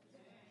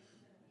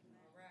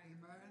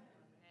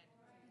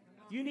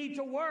 You need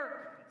to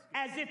work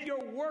as if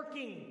you're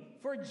working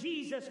for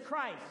Jesus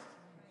Christ.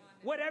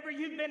 Whatever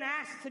you've been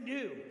asked to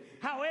do,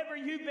 however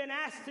you've been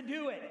asked to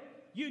do it,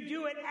 you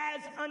do it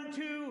as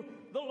unto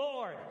the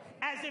Lord,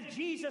 as if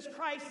Jesus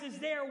Christ is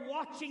there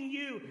watching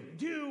you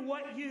do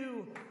what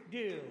you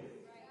do.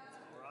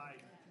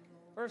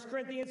 1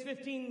 Corinthians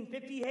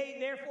 15:58,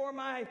 therefore,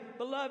 my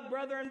beloved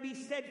brethren, be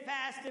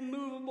steadfast,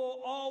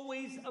 immovable,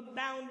 always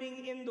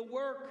abounding in the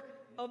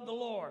work of the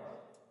Lord,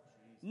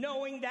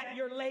 knowing that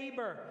your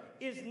labor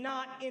is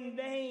not in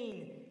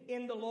vain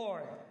in the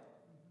Lord.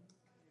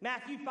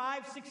 Matthew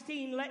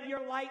 5:16, let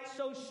your light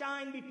so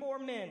shine before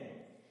men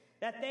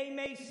that they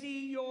may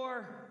see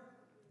your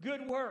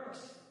good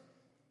works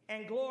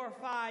and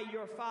glorify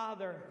your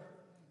Father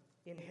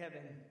in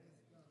heaven.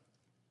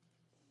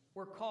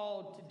 We're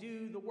called to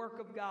do the work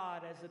of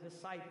God as a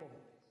disciple.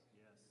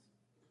 Yes.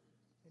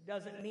 It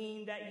doesn't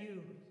mean that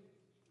you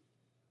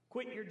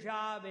quit your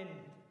job and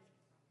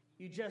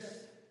you just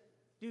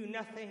do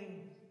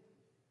nothing.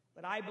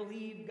 But I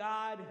believe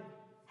God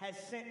has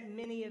sent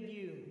many of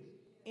you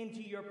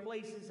into your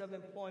places of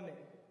employment.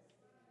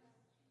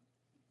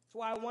 That's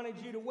why I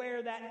wanted you to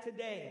wear that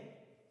today.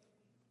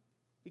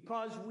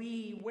 Because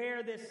we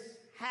wear this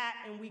hat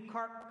and we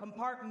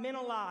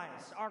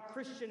compartmentalize our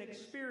Christian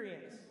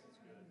experience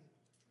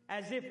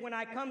As if when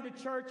I come to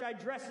church, I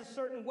dress a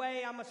certain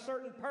way. I'm a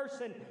certain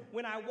person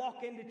when I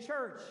walk into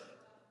church.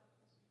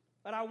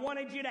 But I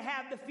wanted you to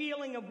have the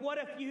feeling of what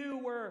if you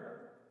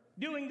were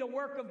doing the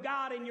work of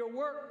God in your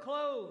work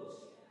clothes?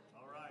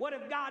 All right. What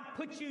if God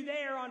put you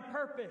there on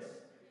purpose?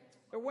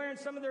 They're wearing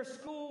some of their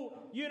school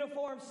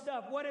uniform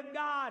stuff. What if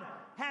God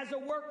has a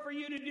work for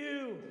you to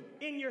do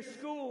in your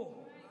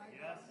school?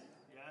 Yes,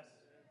 yes.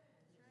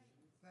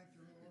 Thank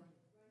you, Lord.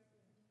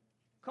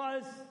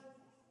 Because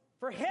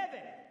for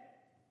heaven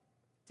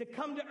to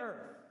come to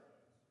earth,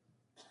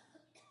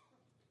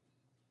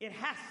 it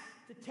has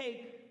to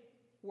take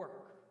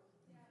work.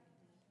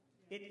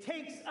 It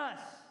takes us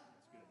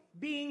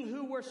being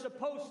who we're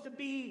supposed to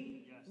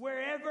be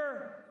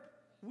wherever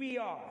we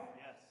are.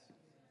 Yes.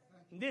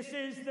 This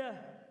is the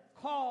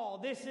call.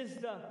 This is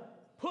the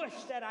push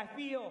that I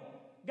feel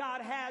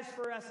God has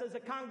for us as a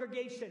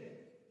congregation.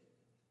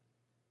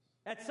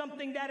 That's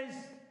something that is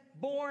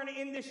born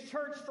in this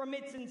church from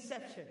its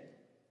inception.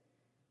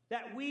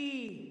 That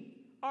we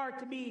are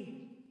to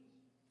be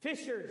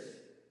fishers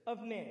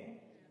of men.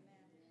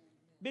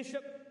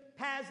 Bishop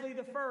Pasley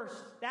the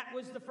first, that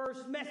was the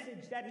first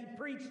message that he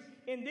preached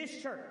in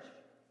this church.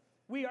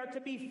 We are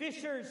to be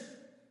fishers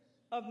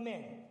of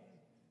men.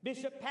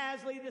 Bishop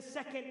Pasley the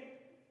second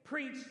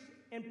preached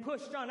and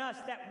pushed on us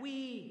that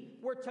we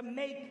were to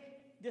make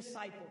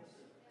disciples.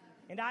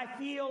 And I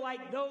feel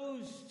like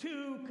those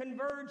two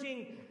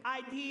converging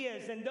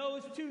ideas and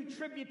those two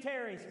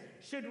tributaries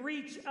should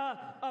reach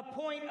a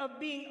point of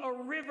being a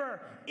river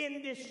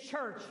in this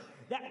church,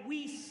 that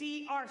we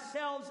see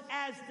ourselves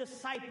as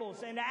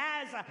disciples. And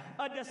as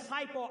a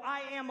disciple,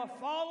 I am a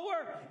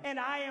follower and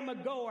I am a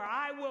goer.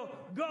 I will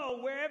go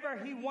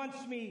wherever he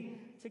wants me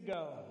to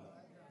go.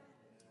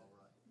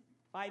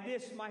 By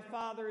this my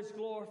Father is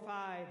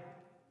glorified,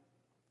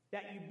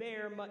 that you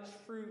bear much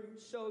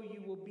fruit, so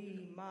you will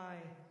be my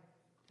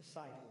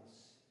disciples.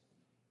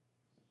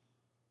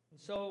 And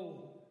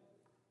so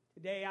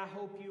today I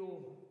hope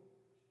you'll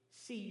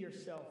see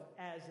yourself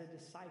as a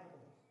disciple,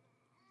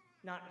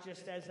 not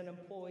just as an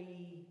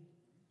employee,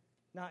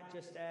 not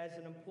just as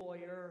an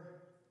employer,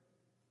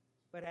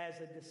 but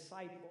as a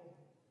disciple.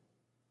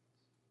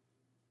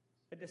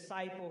 A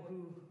disciple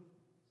who,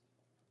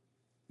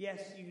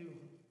 yes, you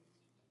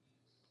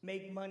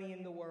make money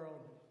in the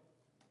world.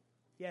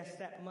 Yes,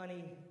 that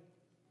money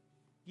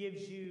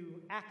gives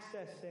you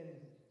access and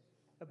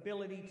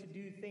ability to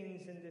do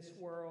things in this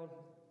world.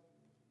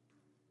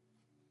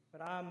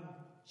 But I'm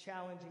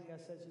challenging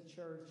us as a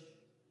church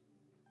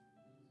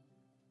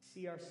to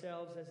see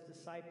ourselves as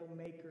disciple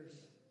makers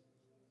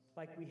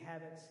like we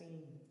haven't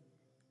seen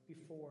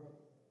before.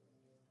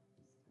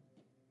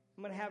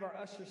 I'm going to have our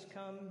ushers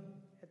come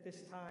at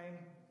this time.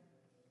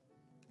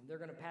 They're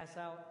going to pass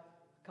out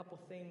a couple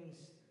things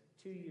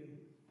to you.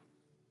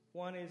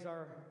 One is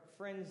our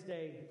Friends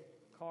Day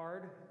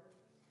card.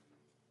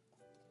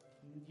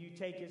 You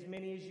take as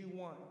many as you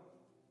want.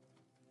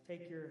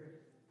 Take your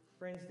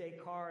Friends Day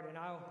card, and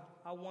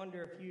I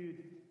wonder if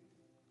you'd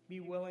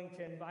be willing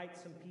to invite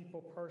some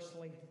people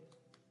personally.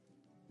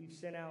 We've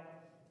sent out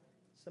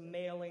some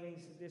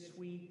mailings this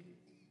week.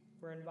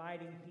 We're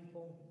inviting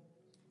people.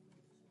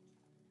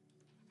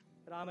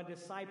 But I'm a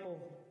disciple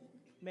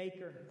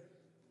maker,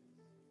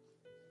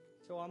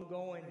 so I'm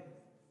going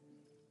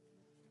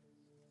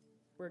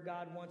where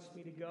God wants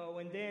me to go.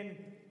 And then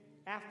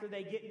after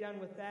they get done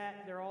with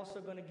that, they're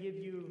also going to give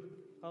you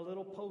a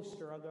little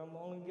poster. I'm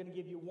only going to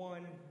give you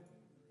one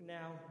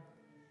now.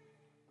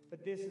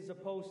 But this is a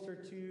poster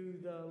to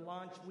the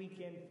launch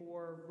weekend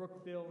for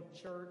Brookville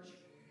Church.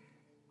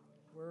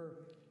 We're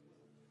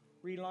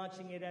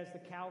relaunching it as the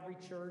Calvary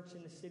Church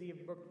in the city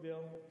of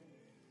Brookville.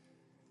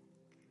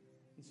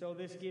 And so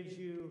this gives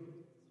you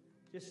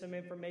just some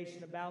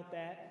information about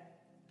that.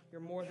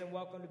 You're more than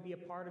welcome to be a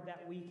part of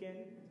that weekend.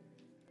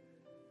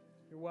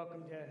 You're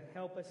welcome to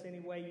help us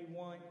any way you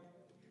want.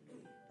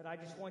 But I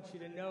just want you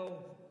to know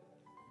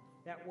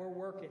that we're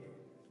working.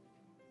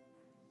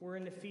 We're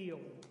in the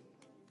field.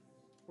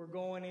 We're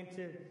going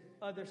into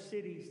other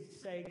cities to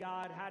say,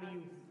 God, how do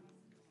you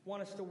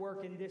want us to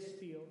work in this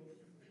field?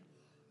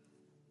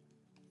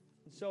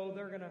 And so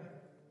they're going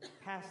to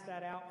pass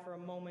that out for a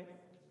moment.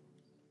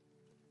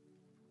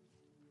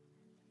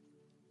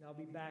 And I'll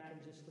be back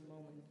in just a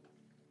moment.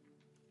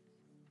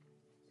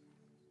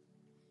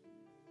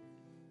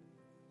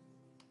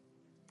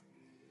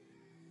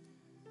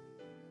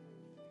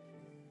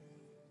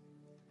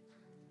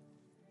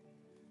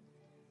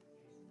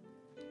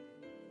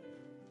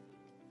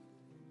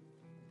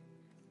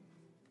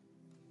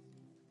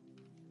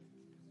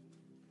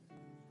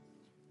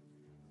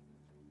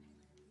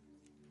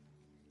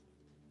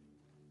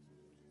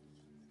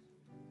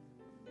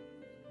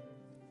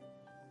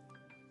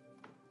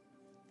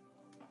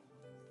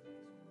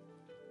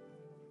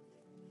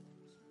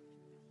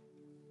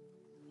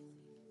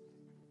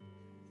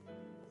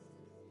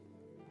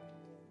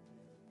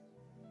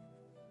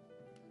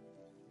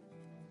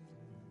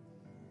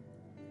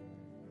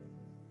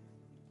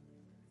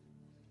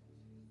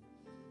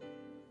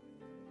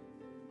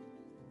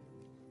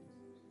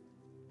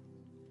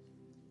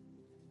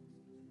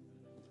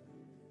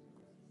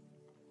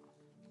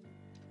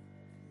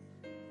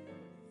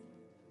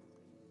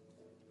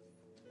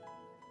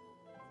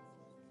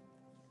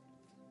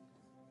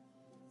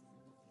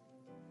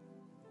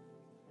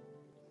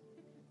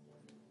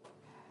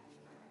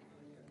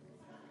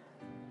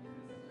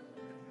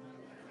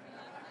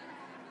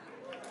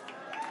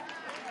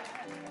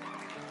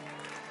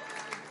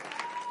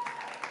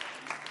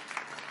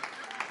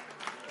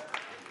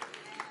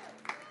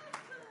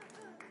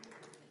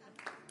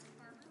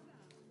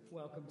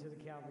 Welcome to the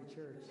Calvary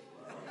Church.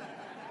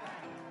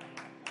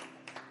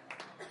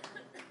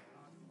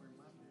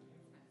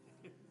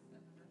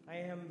 I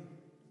am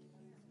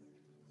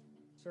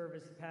serve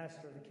as the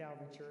pastor of the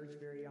Calvary Church.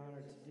 Very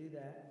honored to do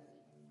that.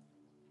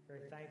 Very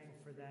thankful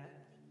for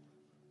that.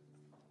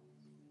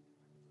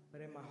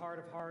 But in my heart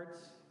of hearts,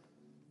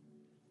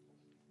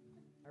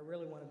 I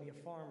really want to be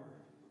a farmer.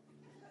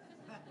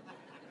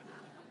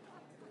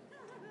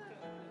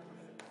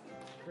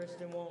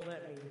 Kristen won't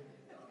let me.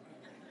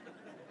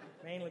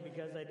 Mainly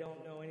because I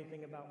don't know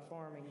anything about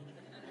farming.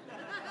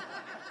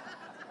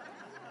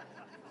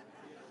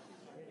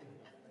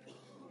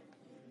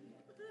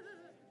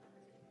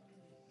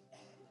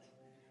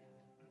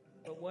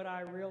 But what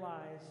I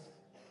realize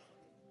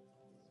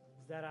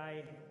is that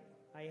I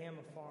am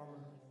a farmer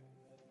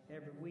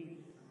every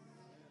week.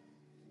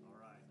 All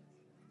right.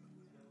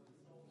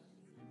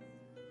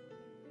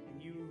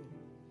 And you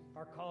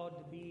are called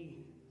to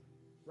be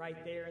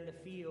right there in the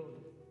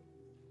field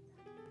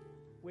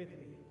with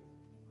me.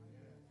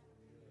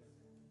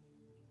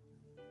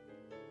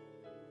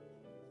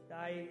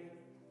 I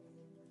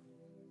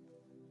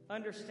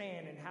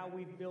understand and how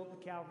we've built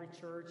the Calvary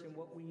Church and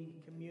what we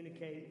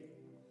communicate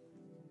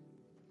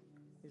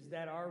is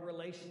that our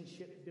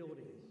relationship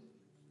building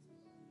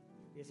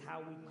is how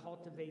we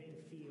cultivate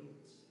the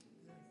fields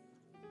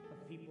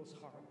of people's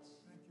hearts.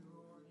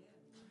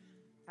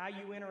 How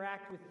you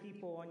interact with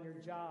people on your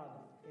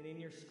job and in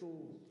your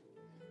school.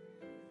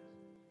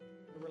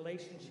 The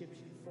relationships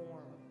you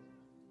form.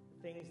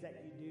 The things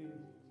that you do.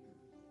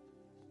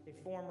 They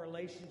form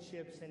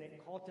relationships and it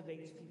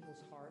cultivates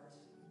people's hearts.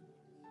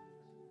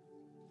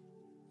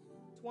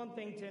 It's one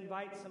thing to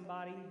invite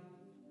somebody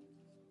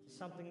to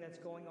something that's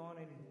going on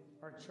in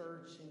our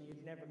church and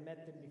you've never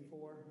met them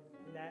before.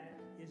 And that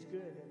is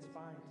good. That's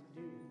fine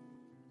to do.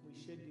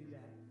 We should do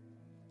that.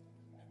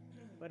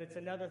 But it's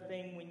another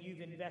thing when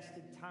you've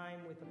invested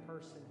time with a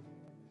person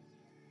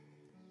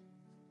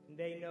and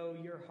they know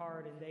your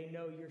heart and they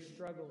know your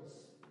struggles.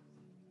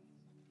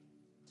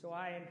 So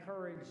I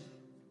encourage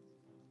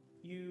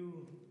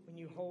you, when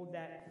you hold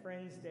that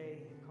Friends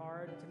Day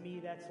card, to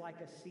me that's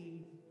like a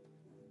seed.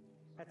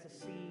 That's a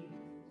seed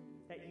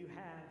that you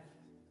have.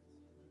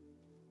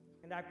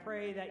 And I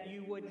pray that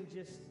you wouldn't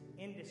just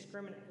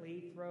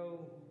indiscriminately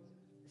throw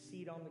a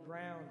seed on the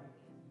ground.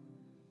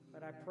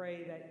 But I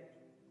pray that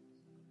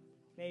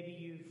maybe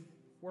you've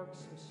worked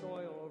some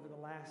soil over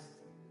the last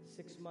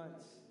 6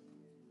 months.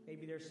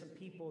 Maybe there's some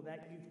people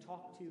that you've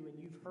talked to and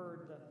you've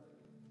heard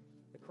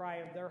the cry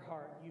of their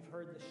heart. You've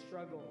heard the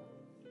struggle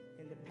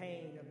and the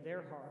pain of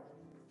their heart.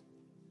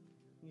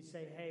 You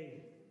say,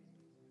 hey,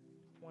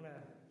 I want to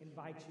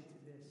invite you to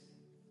this.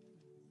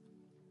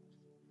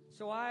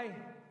 So I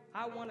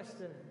want us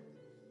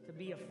to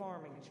be a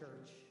farming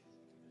church.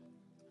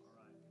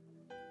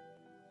 All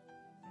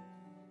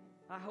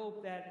right. I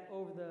hope that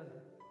over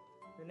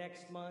the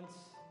next months,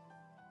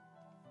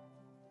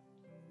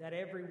 that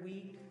every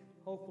week,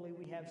 hopefully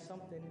we have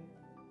something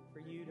for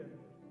you to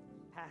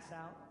pass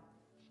out.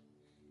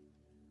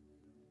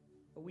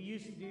 But we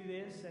used to do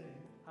this, and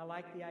I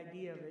like the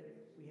idea of it.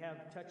 We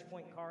have touch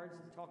point cards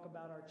that talk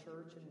about our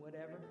church and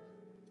whatever.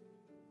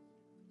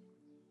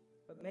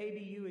 But maybe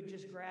you would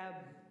just grab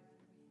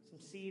some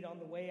seed on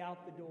the way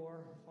out the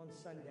door on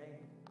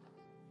Sunday,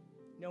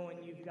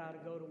 knowing you've got to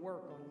go to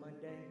work on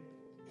Monday.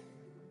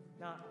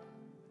 Not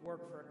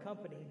work for a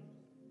company,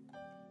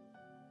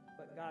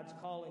 but God's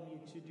calling you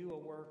to do a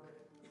work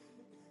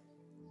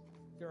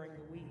during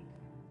the week.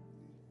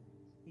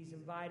 He's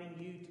inviting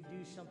you to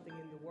do something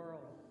in the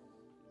world.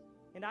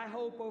 And I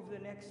hope over the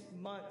next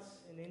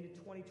months and into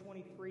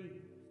 2023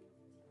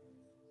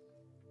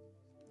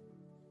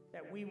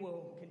 that we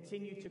will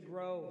continue to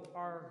grow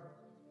our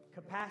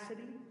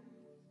capacity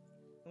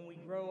and we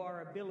grow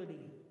our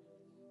ability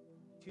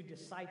to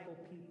disciple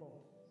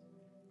people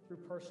through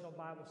personal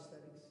Bible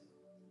studies.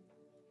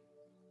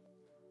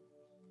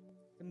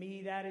 To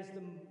me, that is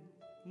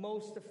the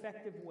most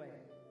effective way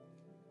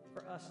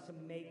for us to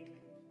make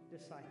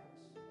disciples.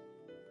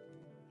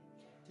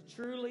 To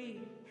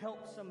truly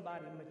help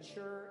somebody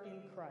mature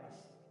in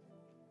Christ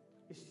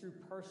is through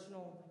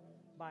personal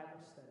Bible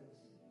studies.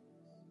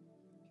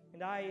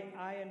 And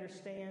I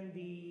understand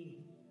the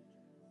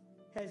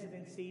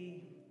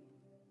hesitancy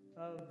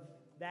of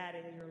that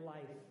in your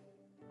life.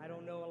 I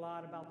don't know a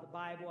lot about the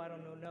Bible. I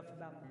don't know enough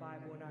about the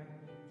Bible, and I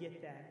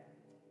get that.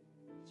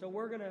 So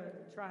we're going to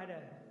try to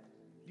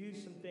do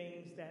some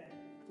things that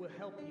will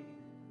help you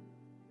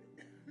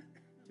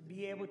to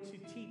be able to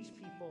teach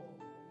people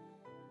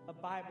a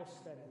Bible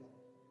study.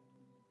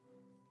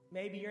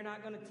 Maybe you're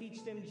not going to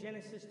teach them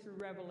Genesis through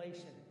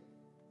Revelation.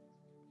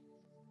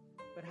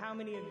 But how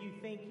many of you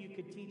think you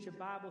could teach a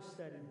Bible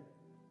study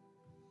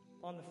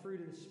on the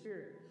fruit of the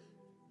Spirit?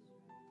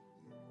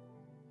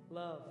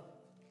 Love,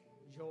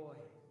 joy,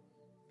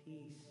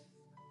 peace,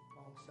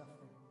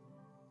 long-suffering.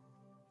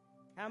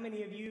 How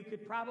many of you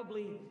could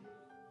probably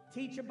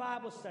teach a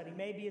Bible study?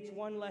 Maybe it's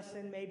one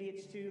lesson, maybe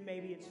it's two,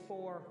 maybe it's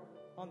four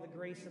on the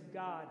grace of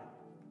God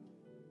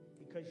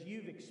because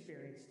you've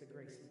experienced the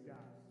grace of God.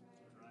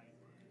 That's right.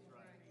 That's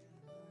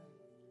right.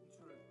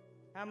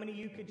 How many of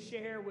you could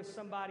share with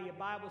somebody a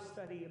Bible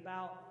study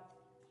about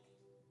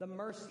the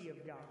mercy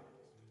of God?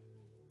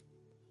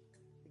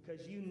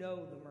 Because you know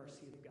the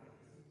mercy of God.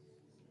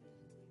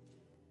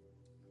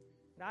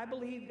 And I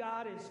believe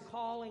God is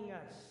calling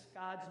us,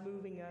 God's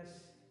moving us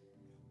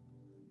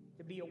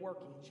to be a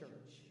working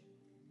church.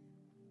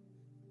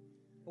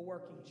 A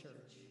working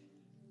church.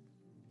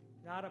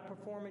 Not a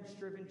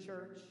performance-driven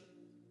church.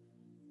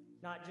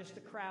 Not just a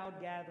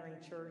crowd-gathering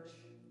church.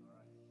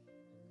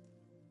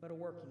 But a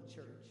working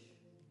church.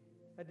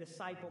 A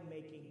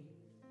disciple-making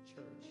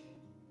church.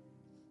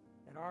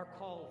 And our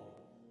calling,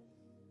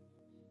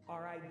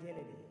 our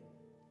identity,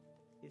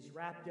 is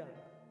wrapped up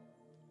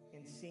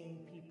in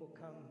seeing people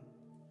come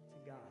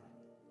to God.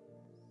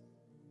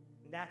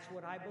 And that's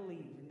what I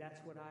believe, and that's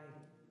what I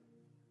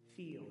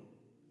feel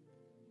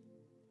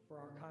for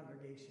our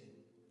congregation.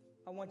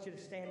 I want you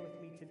to stand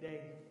with me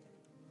today.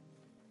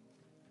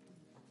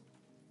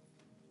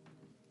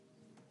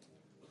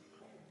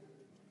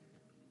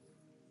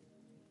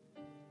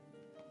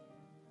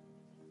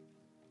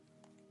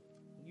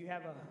 You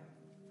have a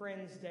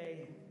Friends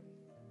Day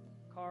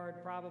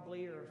card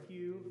probably, or a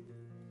few.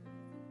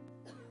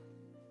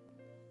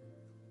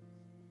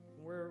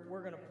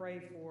 We're going to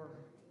pray for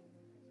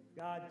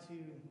God to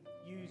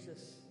use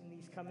us in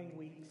these coming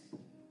weeks.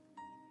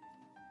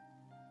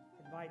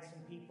 Invite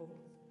some people,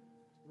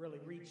 really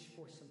reach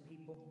for some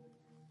people.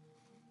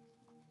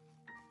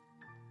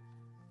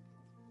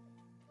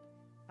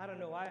 I don't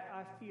know,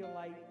 I feel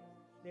like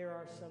there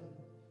are some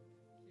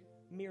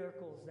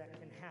miracles that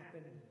can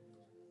happen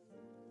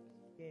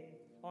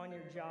on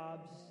your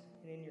jobs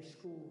and in your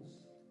schools.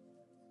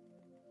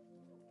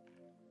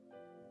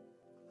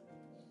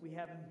 We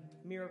have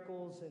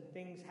miracles and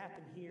things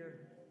happen here,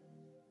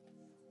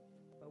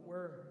 but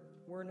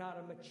we're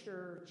not a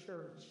mature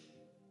church,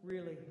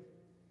 really,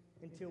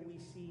 until we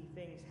see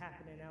things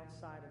happening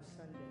outside of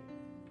Sunday.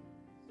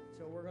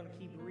 So we're going to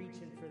keep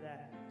reaching for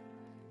that.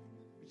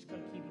 We're just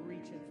going to keep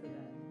reaching for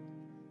that.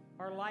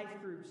 Our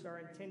life groups are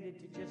intended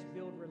to just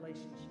build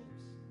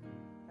relationships.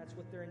 That's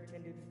what they're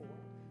intended for.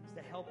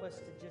 To help us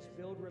to just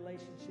build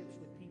relationships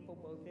with people,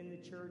 both in the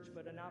church,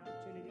 but an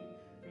opportunity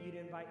for you to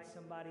invite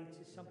somebody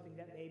to something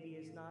that maybe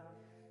is not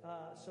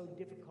so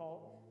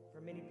difficult.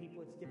 For many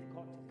people, it's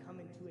difficult to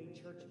come into a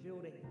church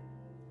building.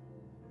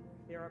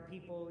 There are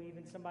people,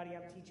 even somebody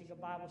I'm teaching a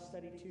Bible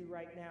study to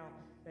right now,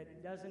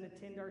 that doesn't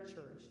attend our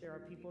church. There are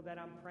people that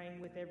I'm praying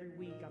with every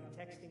week, I'm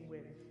texting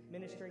with,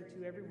 ministering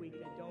to every week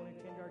that don't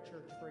attend our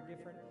church for a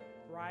different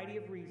variety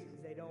of reasons.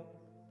 They don't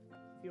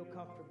feel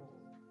comfortable.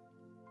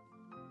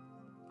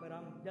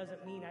 But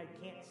doesn't mean I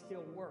can't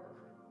still work.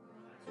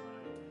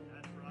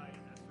 That's right.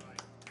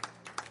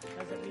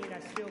 Doesn't mean I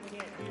still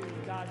can't do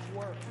God's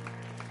work.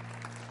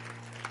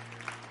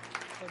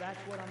 So that's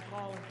what I'm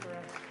calling for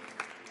us.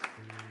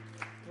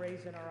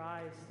 Raising our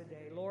eyes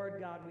today. Lord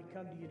God, we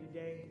come to you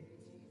today.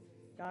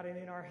 God, and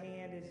in our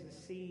hand is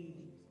a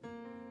seed.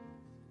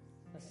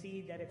 A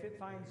seed that if it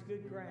finds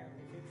good ground,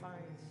 if it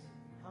finds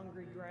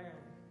hungry ground,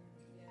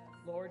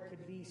 Lord,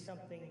 could be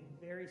something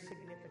very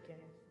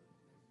significant.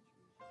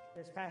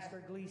 As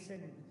Pastor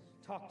Gleason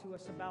talked to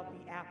us about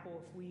the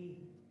apple, if we,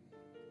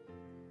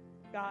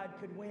 God,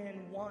 could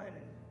win one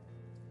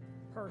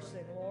person,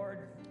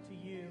 Lord, to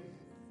you,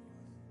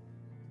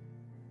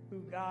 who,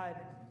 God,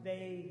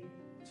 they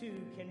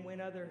too can win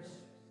others.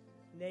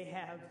 They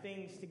have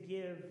things to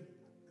give.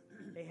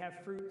 They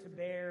have fruit to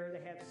bear.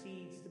 They have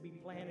seeds to be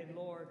planted,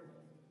 Lord.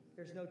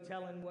 There's no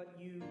telling what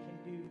you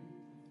can do.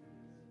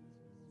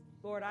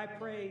 Lord, I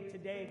pray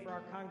today for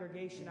our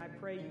congregation. I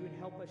pray you would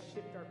help us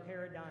shift our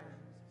paradigm.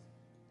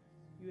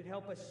 You would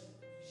help us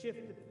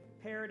shift the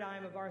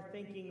paradigm of our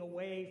thinking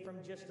away from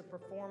just a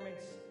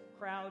performance,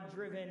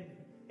 crowd-driven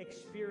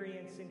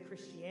experience in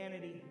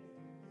Christianity.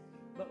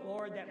 But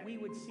Lord, that we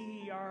would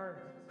see our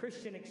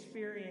Christian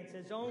experience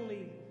as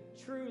only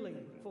truly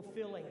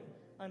fulfilling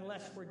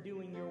unless we're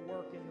doing your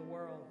work in the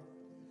world.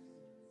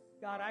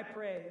 God, I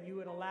pray you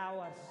would allow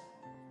us,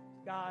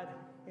 God,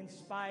 in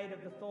spite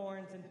of the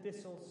thorns and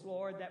thistles,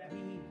 Lord, that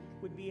we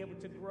would be able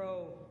to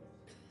grow,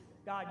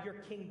 God, your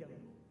kingdom.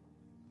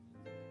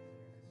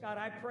 God,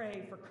 I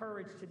pray for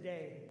courage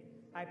today.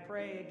 I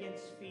pray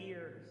against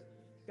fear,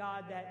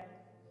 God,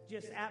 that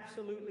just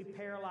absolutely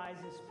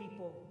paralyzes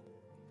people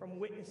from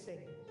witnessing.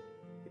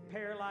 It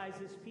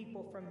paralyzes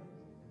people from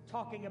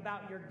talking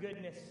about your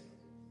goodness.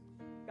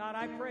 God,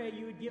 I pray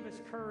you would give us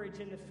courage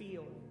in the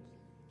field.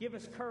 Give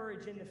us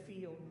courage in the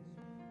field.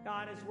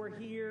 God, as we're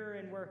here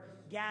and we're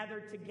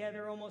gathered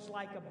together almost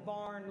like a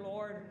barn,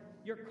 Lord,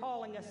 you're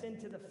calling us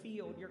into the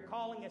field. You're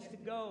calling us to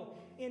go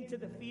into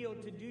the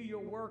field to do your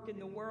work in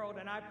the world.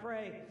 And I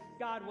pray,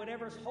 God,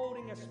 whatever's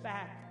holding us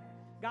back,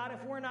 God,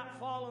 if we're not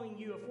following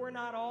you, if we're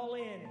not all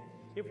in,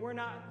 if we're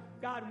not,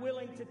 God,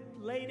 willing to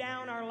lay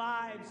down our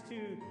lives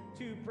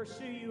to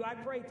pursue you, I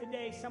pray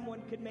today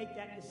someone could make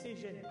that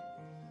decision.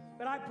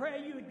 But I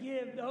pray you would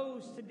give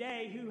those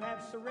today who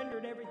have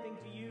surrendered everything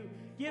to you,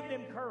 give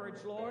them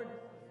courage, Lord.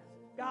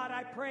 God,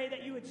 I pray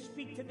that you would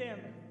speak to them.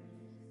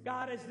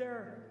 God, as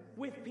they're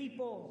with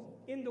people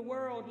in the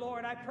world,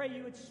 Lord, I pray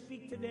you would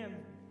speak to them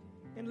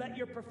and let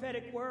your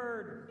prophetic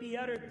word be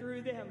uttered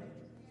through them.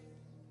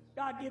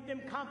 God, give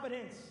them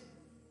confidence.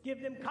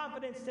 Give them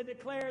confidence to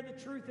declare the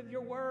truth of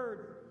your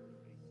word.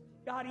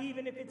 God,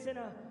 even if it's in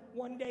a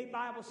one-day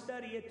Bible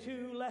study, a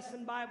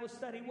 2-lesson Bible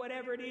study,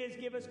 whatever it is,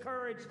 give us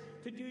courage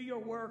to do your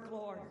work,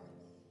 Lord.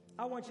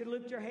 I want you to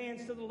lift your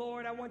hands to the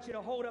Lord. I want you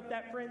to hold up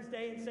that Friends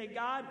Day and say,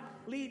 God,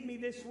 lead me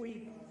this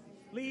week.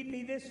 Lead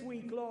me this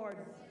week, Lord.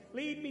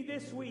 Lead me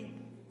this week.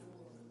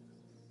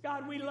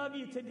 God, we love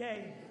you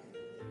today.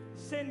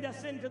 Send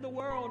us into the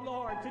world,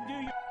 Lord, to do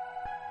your...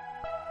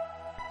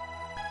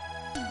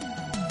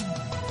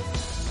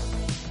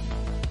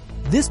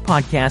 This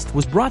podcast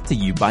was brought to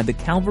you by the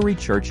Calvary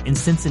Church in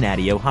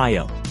Cincinnati,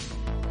 Ohio.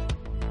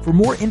 For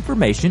more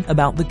information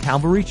about the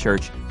Calvary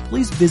Church,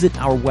 please visit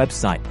our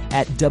website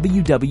at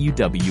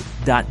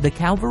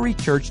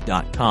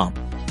www.thecalvarychurch.com.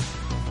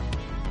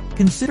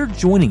 Consider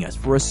joining us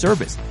for a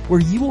service where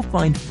you will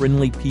find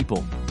friendly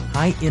people,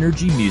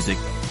 high-energy music,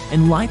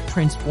 and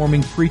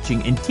life-transforming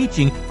preaching and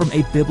teaching from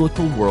a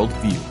biblical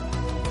worldview.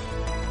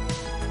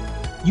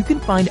 You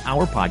can find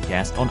our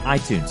podcast on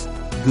iTunes,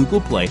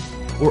 Google Play,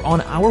 or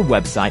on our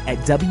website at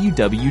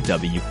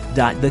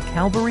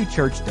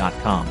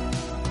www.thecalvarychurch.com.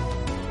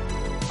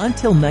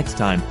 Until next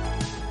time,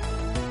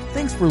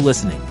 thanks for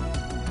listening.